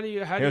do you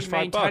here's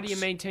 $5.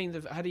 maintain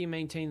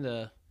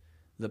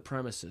the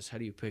premises? How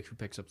do you pick who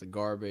picks up the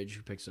garbage,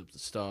 who picks up the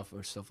stuff,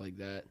 or stuff like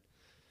that?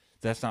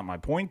 That's not my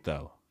point,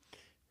 though.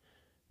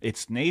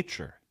 It's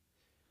nature.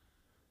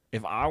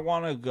 If I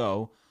want to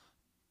go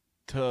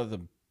to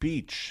the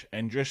beach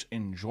and just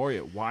enjoy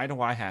it, why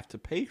do I have to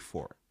pay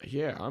for it?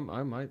 Yeah,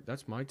 I might.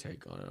 That's my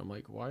take on it. I'm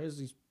like, why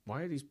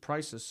are these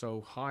prices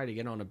so high to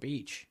get on a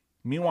beach?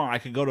 Meanwhile, I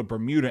could go to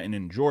Bermuda and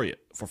enjoy it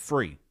for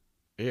free.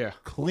 Yeah,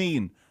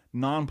 Clean,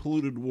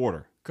 non-polluted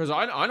water. because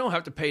I don't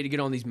have to pay to get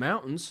on these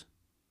mountains.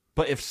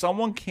 But if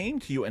someone came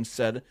to you and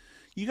said,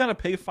 "You got to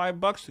pay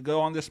 $5 to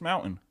go on this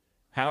mountain,"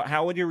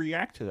 how would you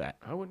react to that?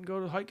 I wouldn't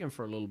go hiking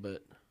for a little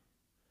bit.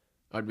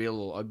 I'd be a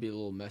little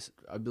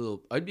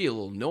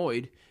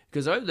annoyed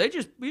because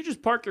you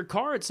just park your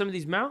car at some of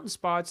these mountain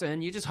spots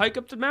and you just hike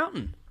up the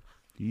mountain.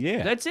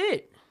 Yeah, That's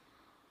it.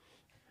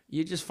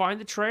 You just find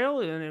the trail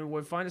and then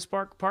we'll find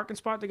a parking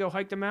spot to go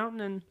hike the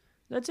mountain, and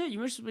that's it. You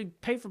must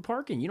pay for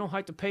parking. You don't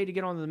have to pay to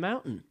get onto the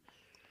mountain.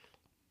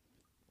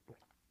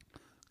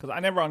 because I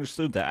never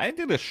understood that. I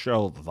did a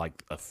show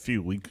like a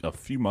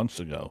few months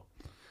ago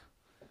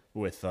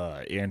with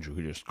Andrew,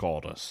 who just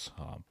called us.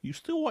 You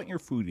still want your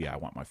food? Yeah, I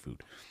want my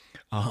food.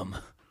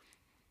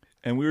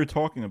 And we were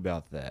talking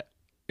about that.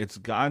 It's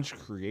God's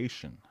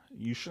creation.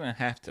 You shouldn't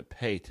have to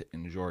pay to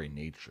enjoy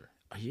nature.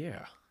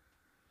 Yeah.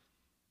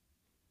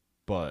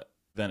 But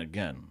then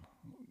again,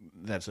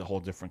 that's a whole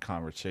different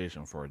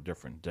conversation for a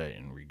different day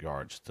in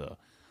regards to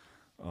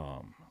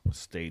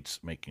states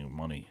making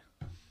money.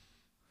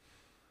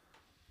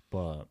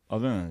 But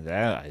other than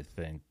that, I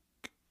think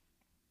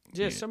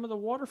Yeah, some of the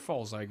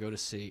waterfalls I go to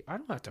see, I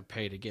don't have to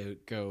pay to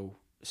go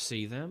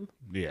see them.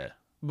 yeah.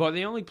 But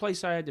the only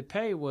place I had to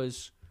pay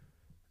was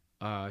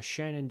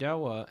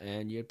Shenandoah,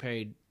 and you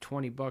paid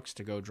 $20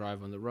 to go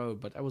drive on the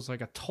road, but that was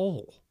like a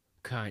toll,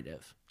 kind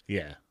of.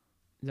 Yeah.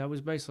 That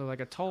was basically like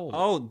a toll.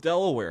 Oh,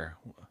 Delaware.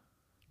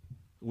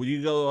 Would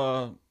you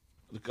go?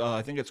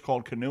 I think it's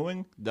called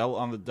canoeing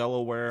on the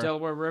Delaware.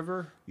 Delaware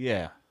River?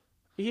 Yeah.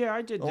 Yeah,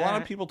 I did A that.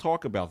 lot of people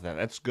talk about that.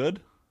 That's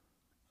good.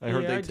 I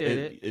heard Yeah, I did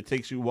it. It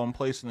takes you one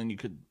place and then you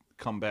could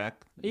come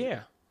back.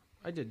 Yeah,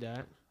 I did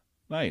that.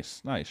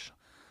 Nice.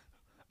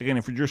 Again,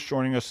 if you're just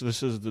joining us,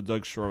 this is the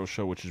Doug Sorrell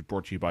Show, which is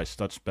brought to you by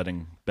Stutz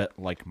Betting, bet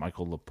like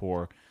Michael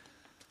Lepore.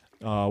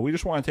 We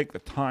just want to take the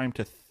time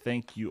to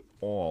thank you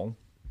all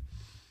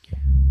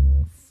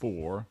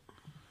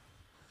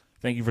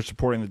Thank you for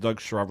supporting the Doug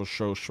Sorrell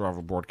Show,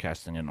 Sorrell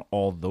Broadcasting, and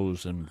all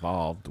those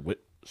involved with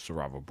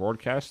Sorrell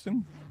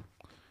Broadcasting.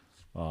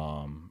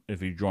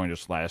 If you joined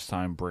us last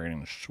time,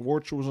 Brandon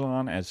Schwartz was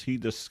on as he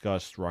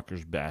discussed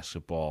Rutgers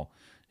basketball.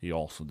 He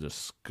also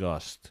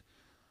discussed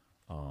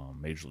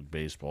Major League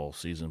Baseball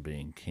season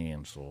being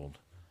canceled.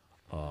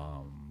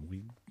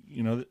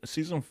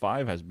 Season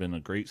 5 has been a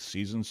great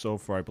season so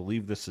far. I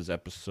believe this is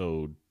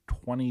episode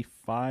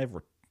 25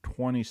 or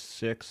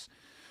 26,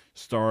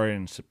 started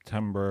in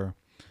September.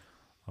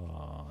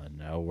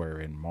 Now we're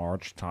in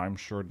March. Time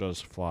sure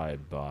does fly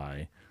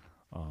by.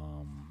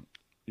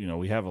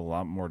 We have a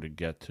lot more to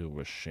get to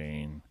with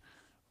Shane.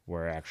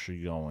 We're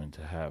actually going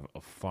to have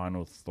a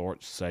final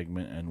thought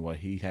segment and what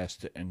he has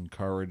to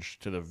encourage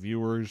to the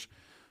viewers,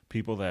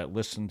 people that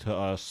listen to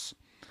us.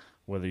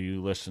 whether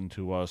you listen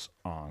to us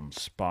on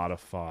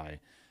Spotify,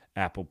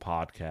 Apple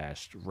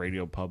Podcasts,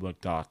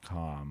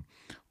 RadioPublic.com,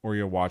 or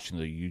you're watching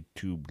the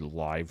YouTube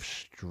live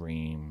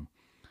stream.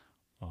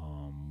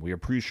 We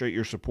appreciate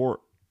your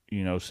support.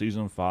 You know,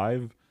 Season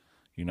 5,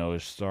 you know,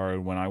 it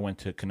started when I went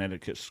to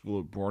Connecticut School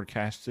of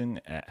Broadcasting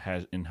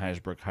in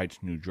Hasbrook Heights,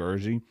 New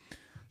Jersey.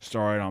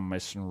 Started on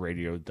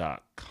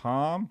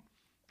MissionRadio.com.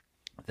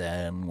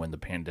 Then when the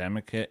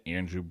pandemic hit,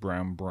 Andrew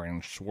Brown,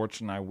 Brian Schwartz,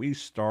 and we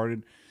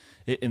started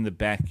it in the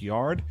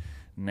backyard.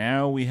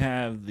 Now we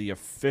have the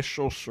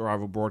official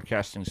Survival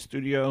Broadcasting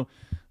studio.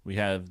 We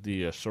have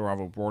the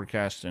Survival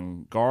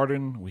Broadcasting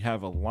garden. We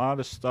have a lot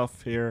of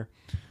stuff here.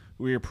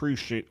 We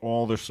appreciate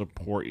all the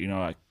support. You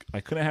know, I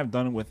couldn't have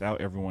done it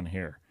without everyone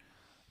here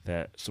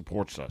that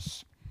supports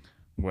us.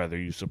 Whether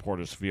you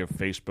support us via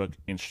Facebook,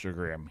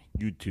 Instagram,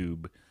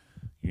 YouTube.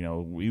 You know,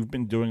 we've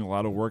been doing a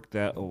lot of work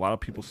that a lot of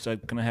people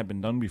said couldn't have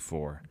been done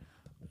before.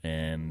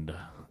 And,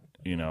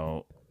 you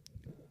know,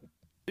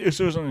 this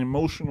was an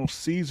emotional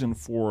season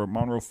for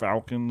Monroe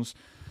Falcons.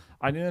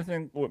 I didn't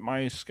think with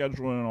my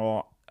schedule and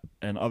all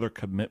and other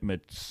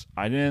commitments,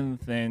 I didn't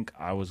think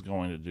I was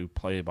going to do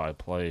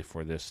play-by-play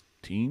for this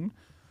team.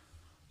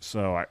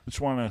 So I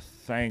just want to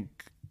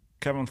thank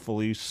Kevin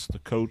Felice, the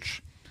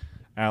coach,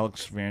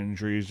 Alex Van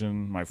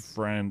Driesen, my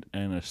friend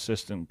and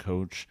assistant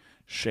coach.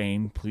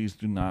 Shane, please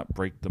do not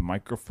break the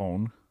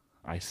microphone.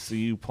 I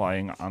see you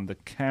playing on the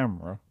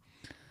camera.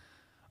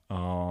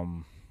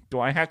 Do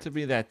I have to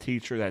be that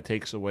teacher that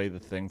takes away the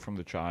thing from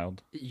the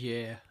child?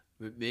 Yeah,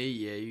 with me,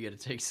 yeah, you got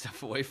to take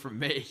stuff away from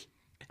me.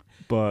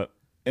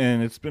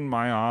 And it's been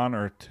my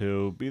honor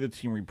to be the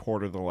team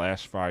reporter the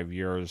last 5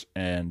 years.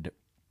 And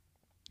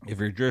if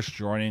you're just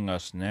joining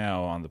us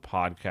now on the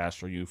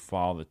podcast or you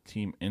follow the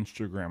team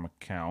Instagram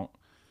account,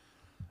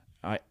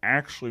 I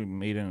actually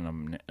made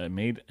an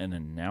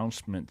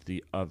announcement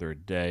the other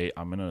day.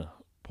 I'm going to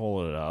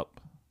pull it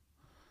up.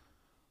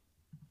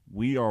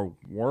 We are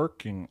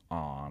working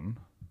on,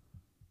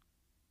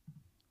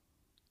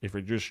 if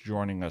you're just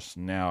joining us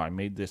now, I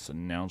made this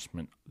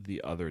announcement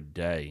the other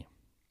day.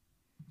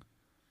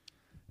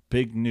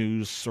 Big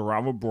news,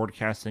 Survival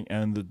Broadcasting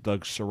and the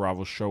Doug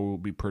Survival Show will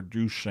be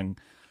producing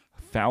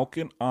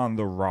Falcon on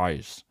the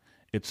Rise.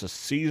 It's a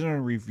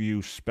season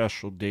review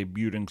special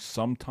debuting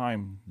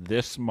sometime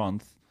this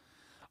month.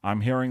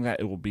 I'm hearing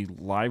that it will be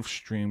live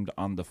streamed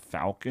on the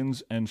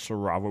Falcons and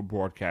Survival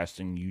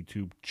Broadcasting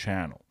YouTube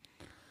channel.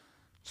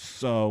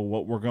 So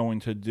what we're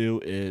going to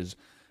do is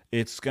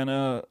it's going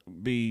to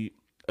be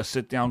a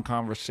sit-down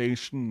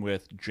conversation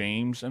with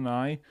James and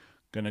I.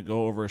 Going to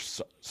go over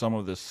some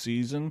of the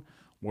season.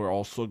 We're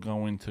also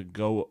going to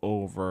go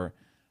over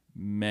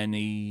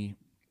many,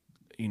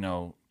 you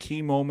know,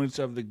 key moments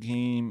of the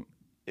game.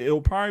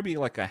 It'll probably be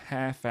like a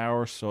half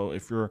hour, so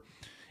if you're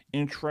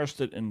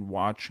interested in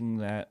watching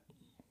that,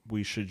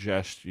 we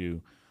suggest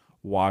you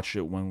watch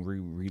it when we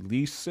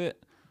release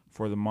it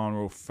for the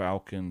Monroe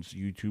Falcons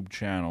YouTube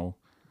channel.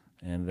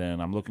 And then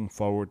I'm looking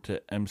forward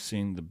to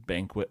emceeing the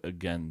banquet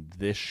again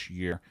this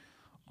year.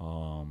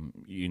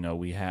 You know,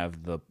 we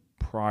have the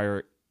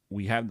prior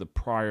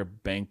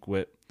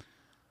banquet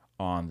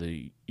on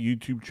the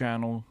YouTube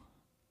channel,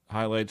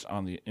 highlights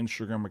on the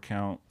Instagram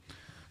account.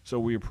 So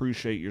we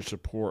appreciate your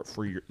support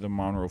for the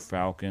Monroe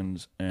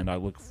Falcons, and I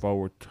look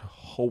forward to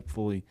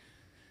hopefully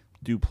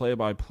do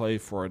play-by-play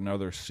for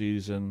another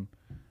season.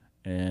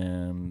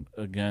 And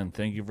again,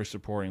 thank you for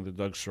supporting the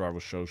Doug Survival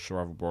Show,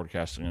 Survival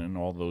Broadcasting, and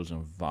all those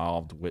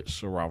involved with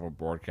Survival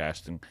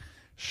Broadcasting.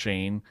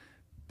 Shane,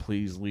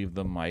 please leave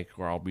the mic,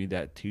 or I'll be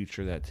that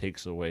teacher that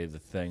takes away the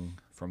thing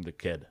from the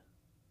kid.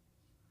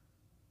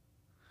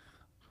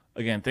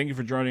 Again, thank you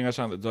for joining us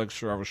on the Doug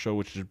Survival Show,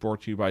 which is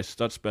brought to you by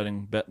Stutz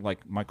Betting, bet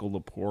like Michael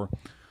Lepore.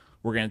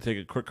 We're going to take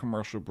a quick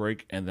commercial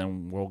break, and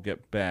then we'll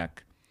get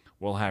back.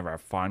 We'll have our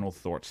final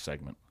thoughts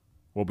segment.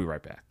 We'll be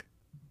right back.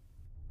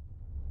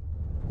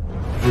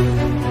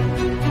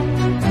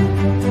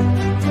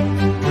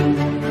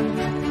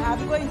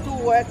 I'm going to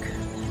work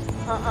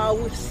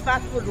with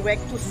Spatford Rec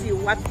to see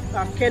what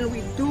can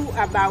we do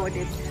about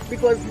it,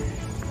 because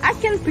I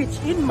can pitch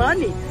in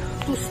money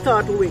to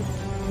start with,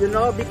 you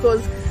know,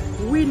 because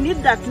we need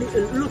that.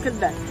 Look at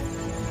that.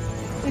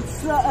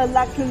 It's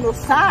like, you know,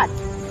 sad.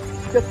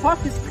 The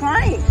pup is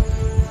crying.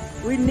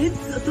 We need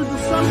to do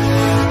something.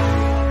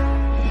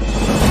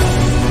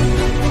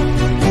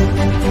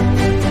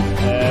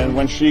 And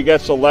when she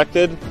gets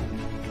elected,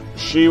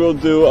 she will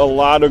do a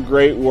lot of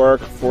great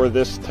work for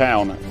this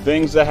town.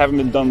 Things that haven't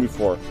been done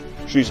before.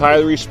 She's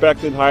highly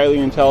respected, highly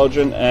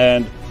intelligent,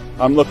 and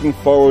I'm looking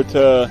forward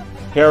to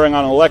hearing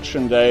on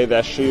election day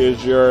that she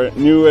is your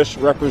newest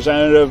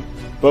representative,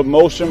 but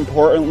most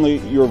importantly,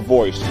 your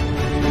voice.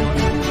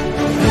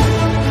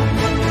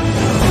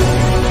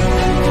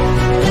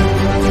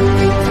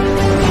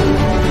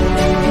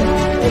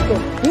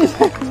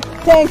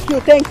 Okay.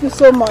 Thank you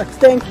so much.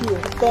 Thank you.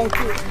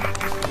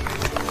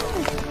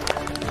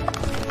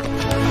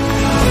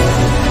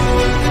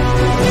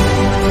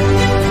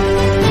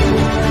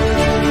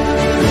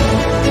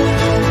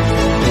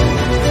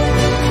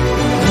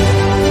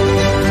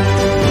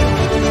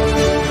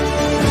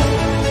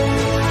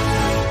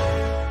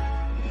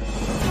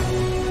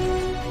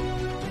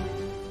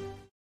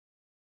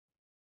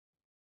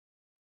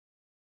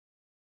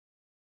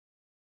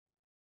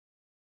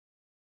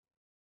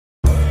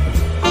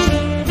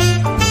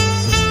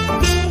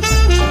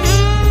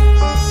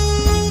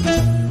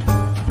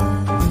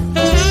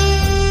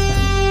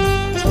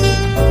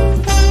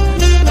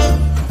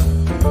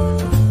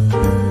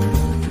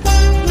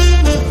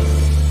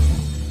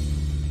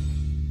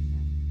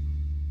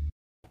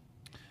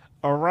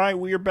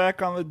 we are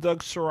back on the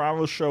Doug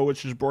Serravo Show,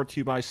 which is brought to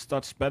you by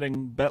Stutz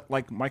Betting, bet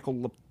like Michael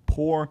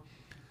Lepore.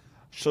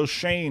 So,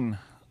 Shane,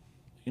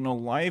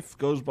 life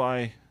goes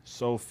by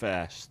so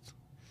fast.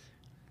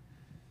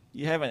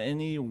 You have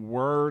any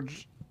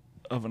words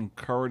of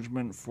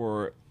encouragement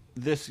for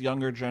this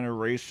younger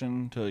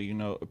generation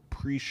to,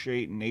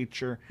 appreciate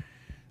nature?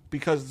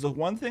 Because the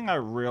one thing I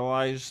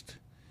realized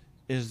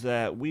is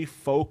that we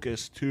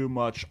focus too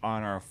much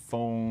on our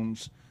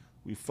phones.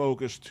 We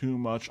focus too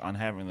much on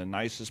having the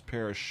nicest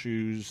pair of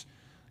shoes,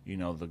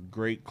 the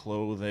great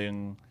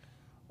clothing.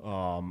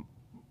 But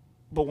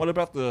what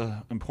about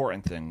the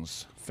important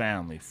things?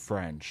 Family,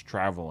 friends,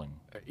 traveling.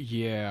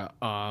 Yeah.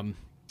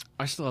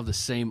 I still have the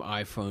same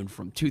iPhone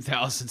from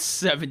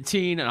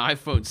 2017, an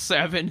iPhone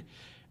 7,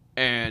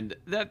 and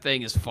that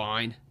thing is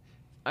fine.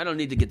 I don't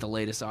need to get the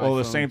latest iPhone. Well,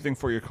 the same thing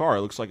for your car.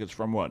 It looks like it's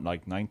from what,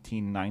 like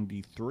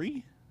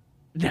 1993?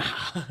 Nah.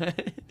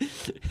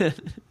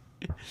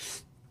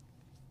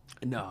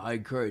 No, I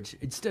encourage,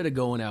 instead of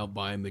going out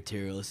buying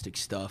materialistic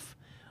stuff,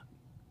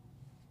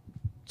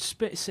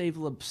 save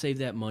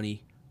that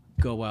money,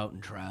 go out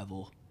and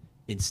travel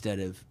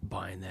instead of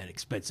buying that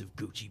expensive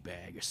Gucci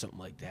bag or something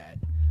like that.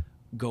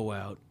 Go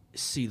out,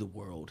 see the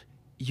world.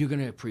 You're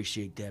going to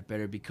appreciate that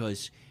better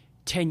because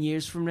 10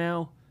 years from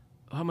now,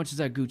 how much is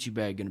that Gucci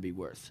bag going to be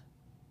worth?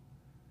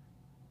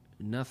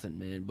 Nothing,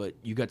 man. But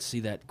you got to see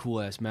that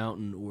cool-ass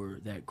mountain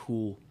or that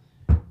cool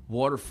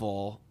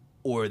waterfall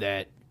or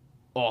that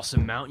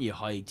awesome mountain you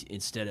hiked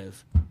instead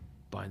of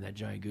buying that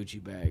giant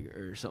Gucci bag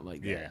or something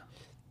like that. Yeah.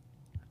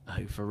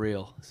 Like, for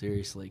real,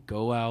 seriously.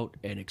 Go out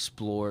and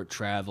explore,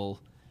 travel.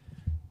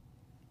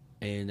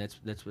 And that's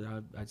what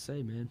I'd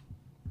say, man.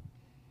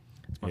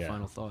 That's my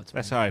final thoughts.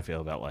 That's man. how I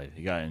feel about life.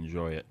 You gotta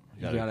enjoy it.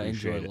 You gotta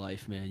enjoy it.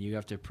 life, man. You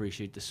have to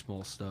appreciate the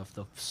small stuff,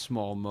 the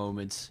small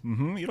moments.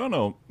 You don't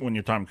know when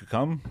your time could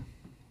come.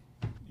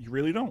 You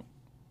really don't.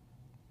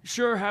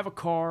 Sure, have a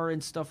car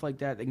and stuff like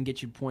that can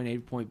get you point A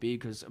to point B.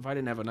 Because if I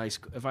didn't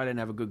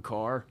have a good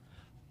car,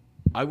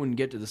 I wouldn't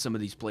get to some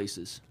of these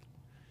places.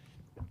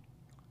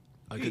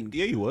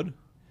 Yeah, you would.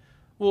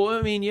 Well,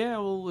 I mean, yeah,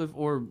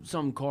 or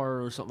some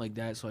car or something like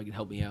that, so I can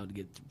help me out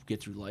to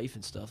get through life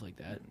and stuff like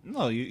that.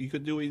 No, you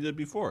could do what you did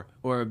before.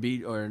 Or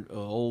an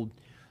old.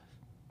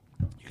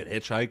 You could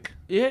hitchhike.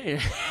 Yeah.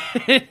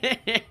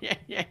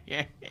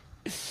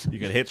 You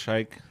could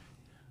hitchhike.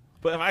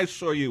 But if I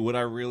saw you, would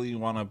I really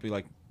want to be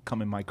like,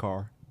 come in my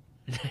car?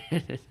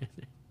 If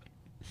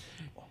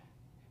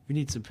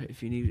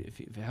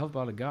you help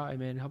out a guy,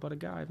 man, help out a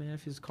guy, man.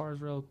 If his car's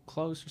real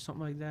close or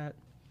something like that.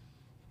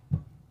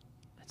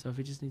 So if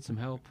he just needs some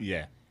help.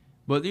 Yeah.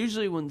 But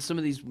usually when some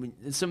of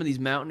these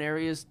mountain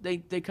areas, they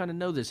kind of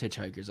know there's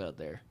hitchhikers out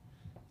there.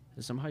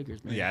 There's some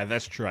hikers, man. Yeah,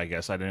 that's true. I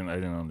guess I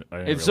didn't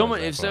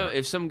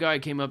If some guy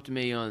came up to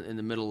me in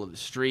the middle of the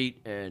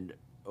street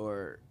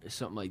or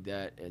something like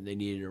that, and they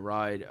needed a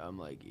ride, I'm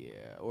like,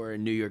 yeah. Or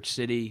in New York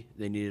City,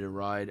 they needed a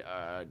ride,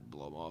 I'd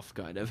blow them off,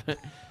 kind of.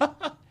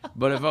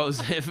 But if I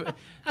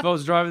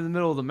was driving in the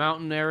middle of the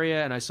mountain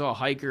area and I saw a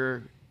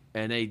hiker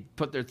and they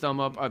put their thumb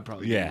up, I'd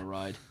probably give them a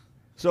ride.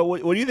 So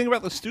what do you think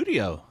about the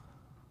studio?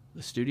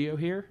 The studio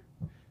here?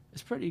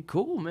 It's pretty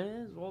cool,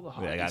 man. All the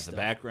hockey I got stuff. the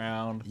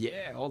background.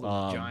 Yeah, all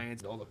the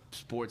Giants, all the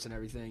sports and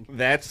everything.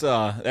 That's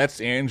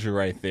Andrew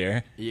right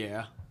there.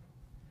 Yeah.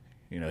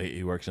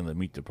 He works in the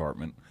meat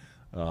department.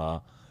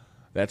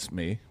 That's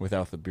me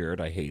without the beard.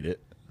 I hate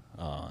it.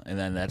 And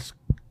then that's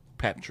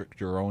Patrick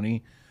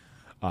Gironi.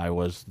 We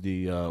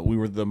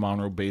were the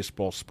Monroe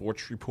baseball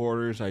sports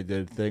reporters. I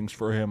did things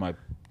for him. I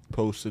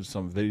posted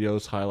some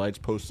videos, highlights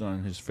posted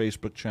on his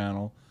Facebook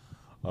channel.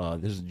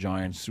 This is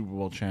Giants Super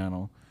Bowl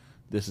channel.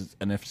 This is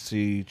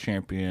NFC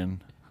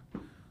champion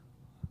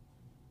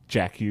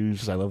Jack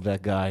Hughes. I love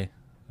that guy.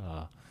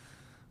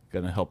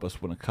 Going to help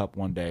us win a cup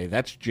one day.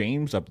 That's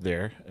James up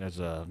there as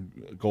a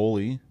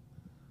goalie.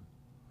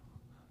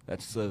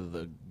 That's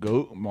the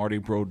GOAT, Marty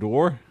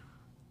Brodeur.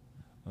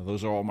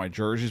 Those are all my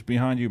jerseys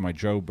behind you. My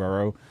Joe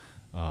Burrow.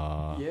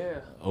 Yeah.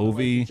 Ovi. Like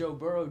the Joe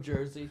Burrow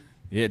jersey.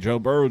 Yeah, Joe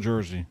Burrow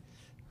jersey.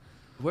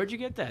 Where'd you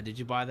get that? Did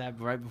you buy that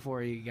right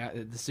before you got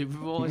the Super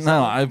Bowl or something?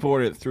 No, I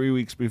bought it 3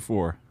 weeks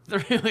before.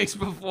 3 weeks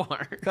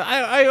before.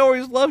 I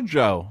always loved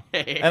Joe.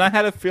 And I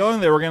had a feeling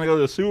they were going to go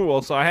to the Super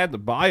Bowl, so I had to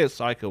buy it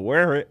so I could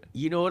wear it.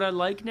 You know what I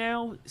like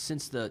now?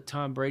 Since the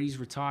Tom Brady's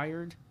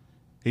retired.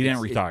 He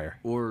didn't retire.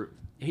 Or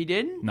he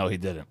didn't? No, he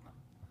didn't.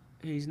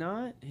 He's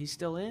not? He's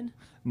still in?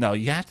 No,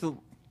 you have to...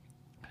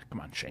 Come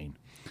on, Shane.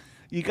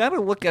 You got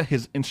to look at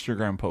his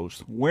Instagram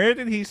post. Where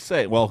did he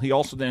say... Well, he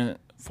also didn't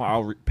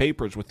file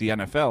papers with the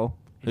NFL.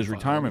 His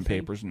retirement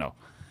papers, no.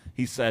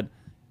 He said...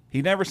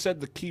 He never said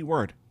the key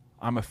word.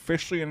 I'm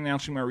officially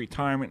announcing my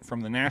retirement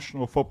from the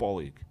National Football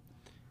League.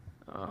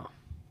 Oh.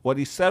 What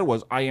he said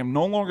was, I am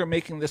no longer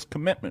making this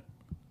commitment.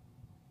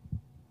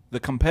 The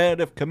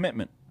competitive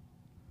commitment.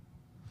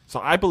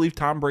 So I believe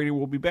Tom Brady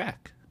will be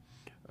back.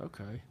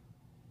 Okay.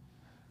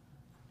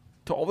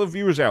 To all the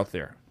viewers out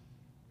there,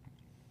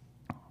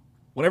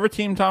 whatever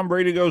team Tom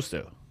Brady goes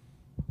to,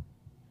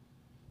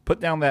 put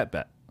down that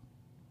bet.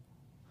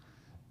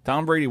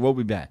 Tom Brady will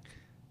be back.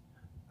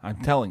 I'm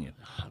telling you.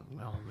 I don't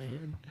know,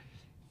 man.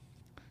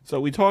 So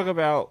we talk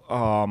about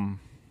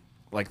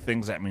like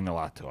things that mean a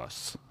lot to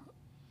us.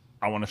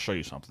 I want to show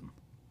you something.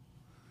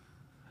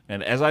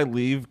 And as I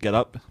leave, get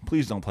up.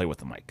 Please don't play with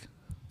the mic.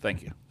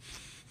 Thank you.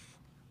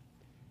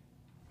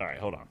 All right,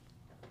 hold on.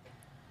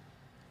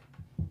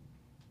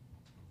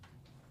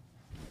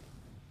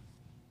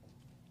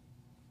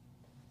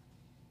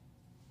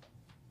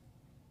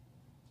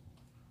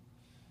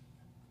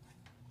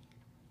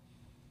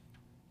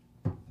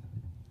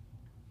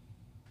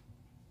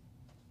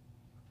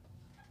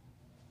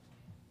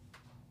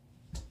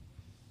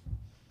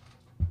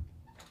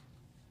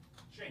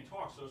 Shane,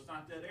 talk so it's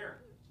not dead air.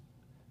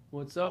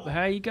 What's up?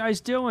 How you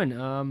guys doing?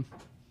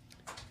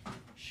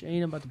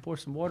 Shane, I'm about to pour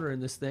some water in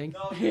this thing.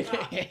 No, you're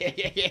not.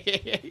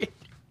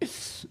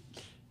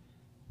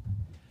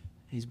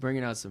 He's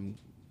bringing out some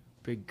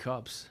big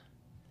cups.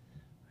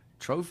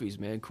 Trophies,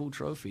 man. Cool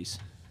trophies.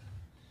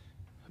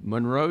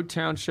 Monroe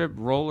Township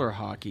Roller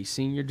Hockey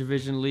Senior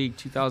Division League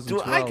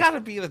 2012. Do I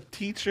gotta be the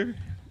teacher?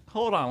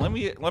 Hold on, let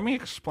me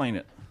explain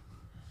it.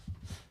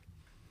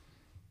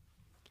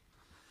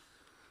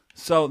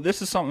 So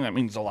this is something that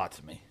means a lot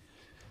to me.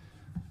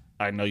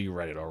 I know you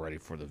read it already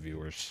for the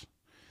viewers.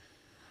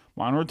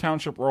 Monroe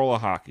Township Roller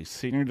Hockey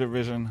Senior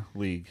Division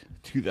League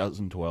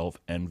 2012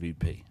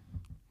 MVP.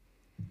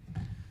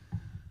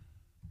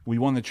 We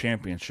won the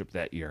championship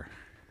that year.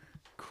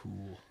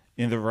 Cool.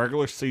 In the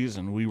regular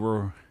season, we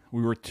were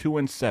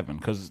 2-7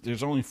 because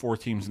there's only 4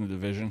 teams in the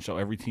division, so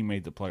every team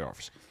made the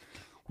playoffs.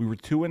 We were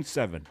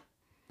 2-7.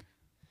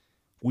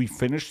 We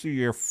finished the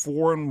year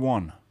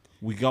 4-1.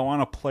 We go on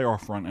a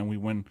playoff run and we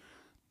win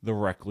the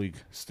Rec League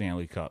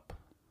Stanley Cup.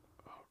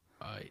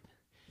 All right.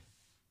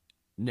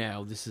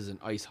 Now, this isn't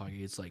ice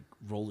hockey. It's like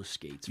roller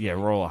skates. Yeah,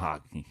 right? roller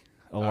hockey.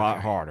 A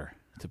lot harder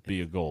to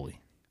be a goalie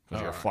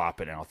because you're Alright.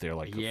 flopping out there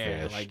like a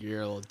fish. like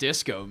you're a little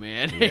disco,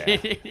 man. Yeah,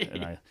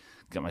 and I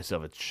got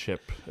myself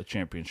a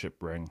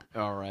championship ring.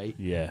 All right.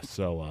 Yeah,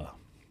 so I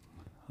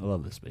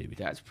love this baby.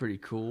 That's pretty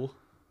cool.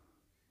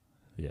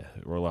 Yeah,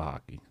 roller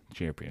hockey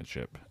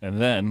championship.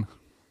 And then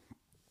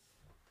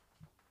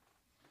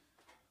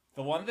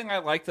the one thing I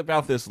liked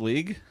about this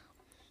league,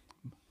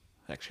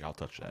 actually, I'll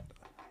touch that.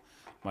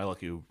 My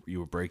luck, you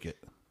would break it.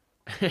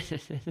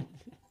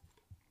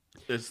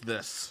 Is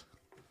this.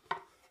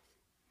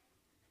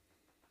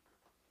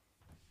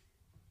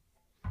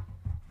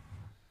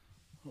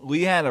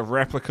 We had a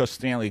replica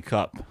Stanley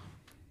Cup,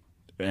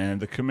 and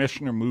the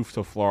commissioner moved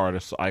to Florida,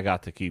 so I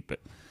got to keep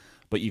it.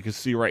 But you can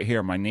see right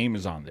here, my name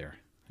is on there.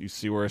 You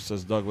see where it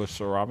says Douglas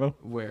Saravo?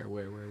 Where?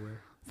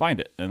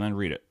 Find it, and then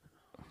read it.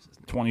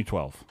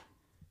 2012.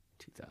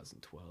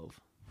 2012.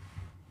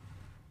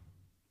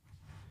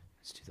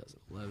 It's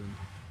 2011.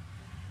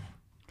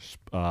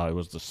 It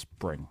was the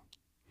spring.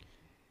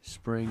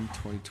 Spring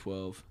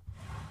 2012.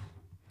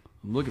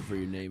 I'm looking for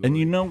your name. And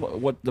you know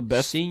what the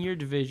best... Senior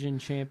Division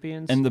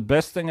Champions? And the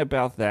best thing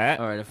about that...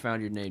 All right, I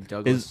found your name,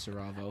 Douglas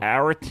Saravo.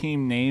 Our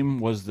team name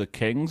was the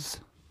Kings.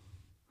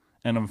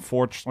 And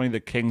unfortunately, the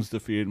Kings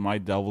defeated my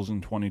Devils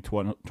in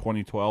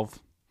 2012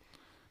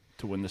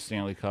 to win the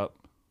Stanley Cup.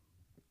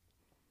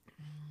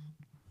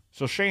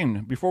 So,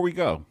 Shane, before we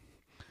go,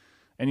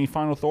 any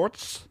final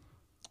thoughts?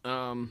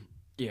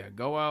 Yeah,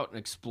 go out and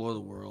explore the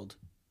world.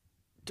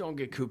 Don't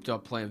get cooped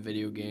up playing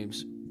video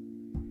games.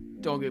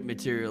 Don't get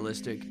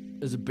materialistic.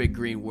 There's a big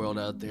green world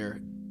out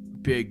there.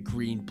 Big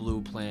green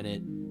blue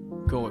planet.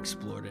 Go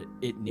explore it.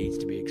 It needs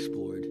to be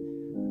explored.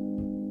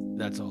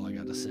 That's all I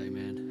got to say,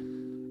 man.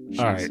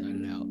 All right.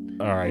 Signing out.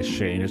 All right,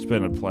 Shane, it's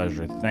been a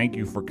pleasure. Thank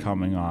you for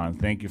coming on.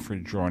 Thank you for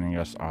joining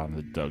us on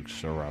the Doug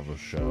Saravo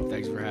Show.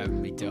 Thanks for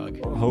having me,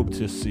 Doug. Hope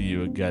to see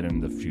you again in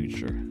the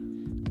future.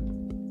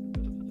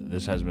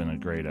 This has been a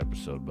great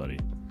episode, buddy.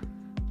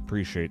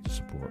 Appreciate the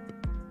support.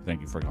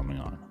 Thank you for coming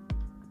on.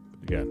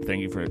 Again,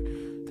 thank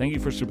you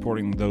for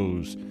supporting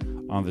those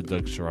on the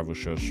Doug Saravo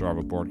Show,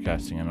 Saravo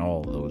Broadcasting, and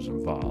all those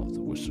involved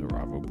with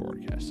Saravo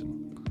Broadcasting.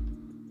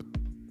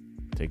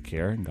 Take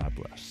care and God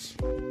bless.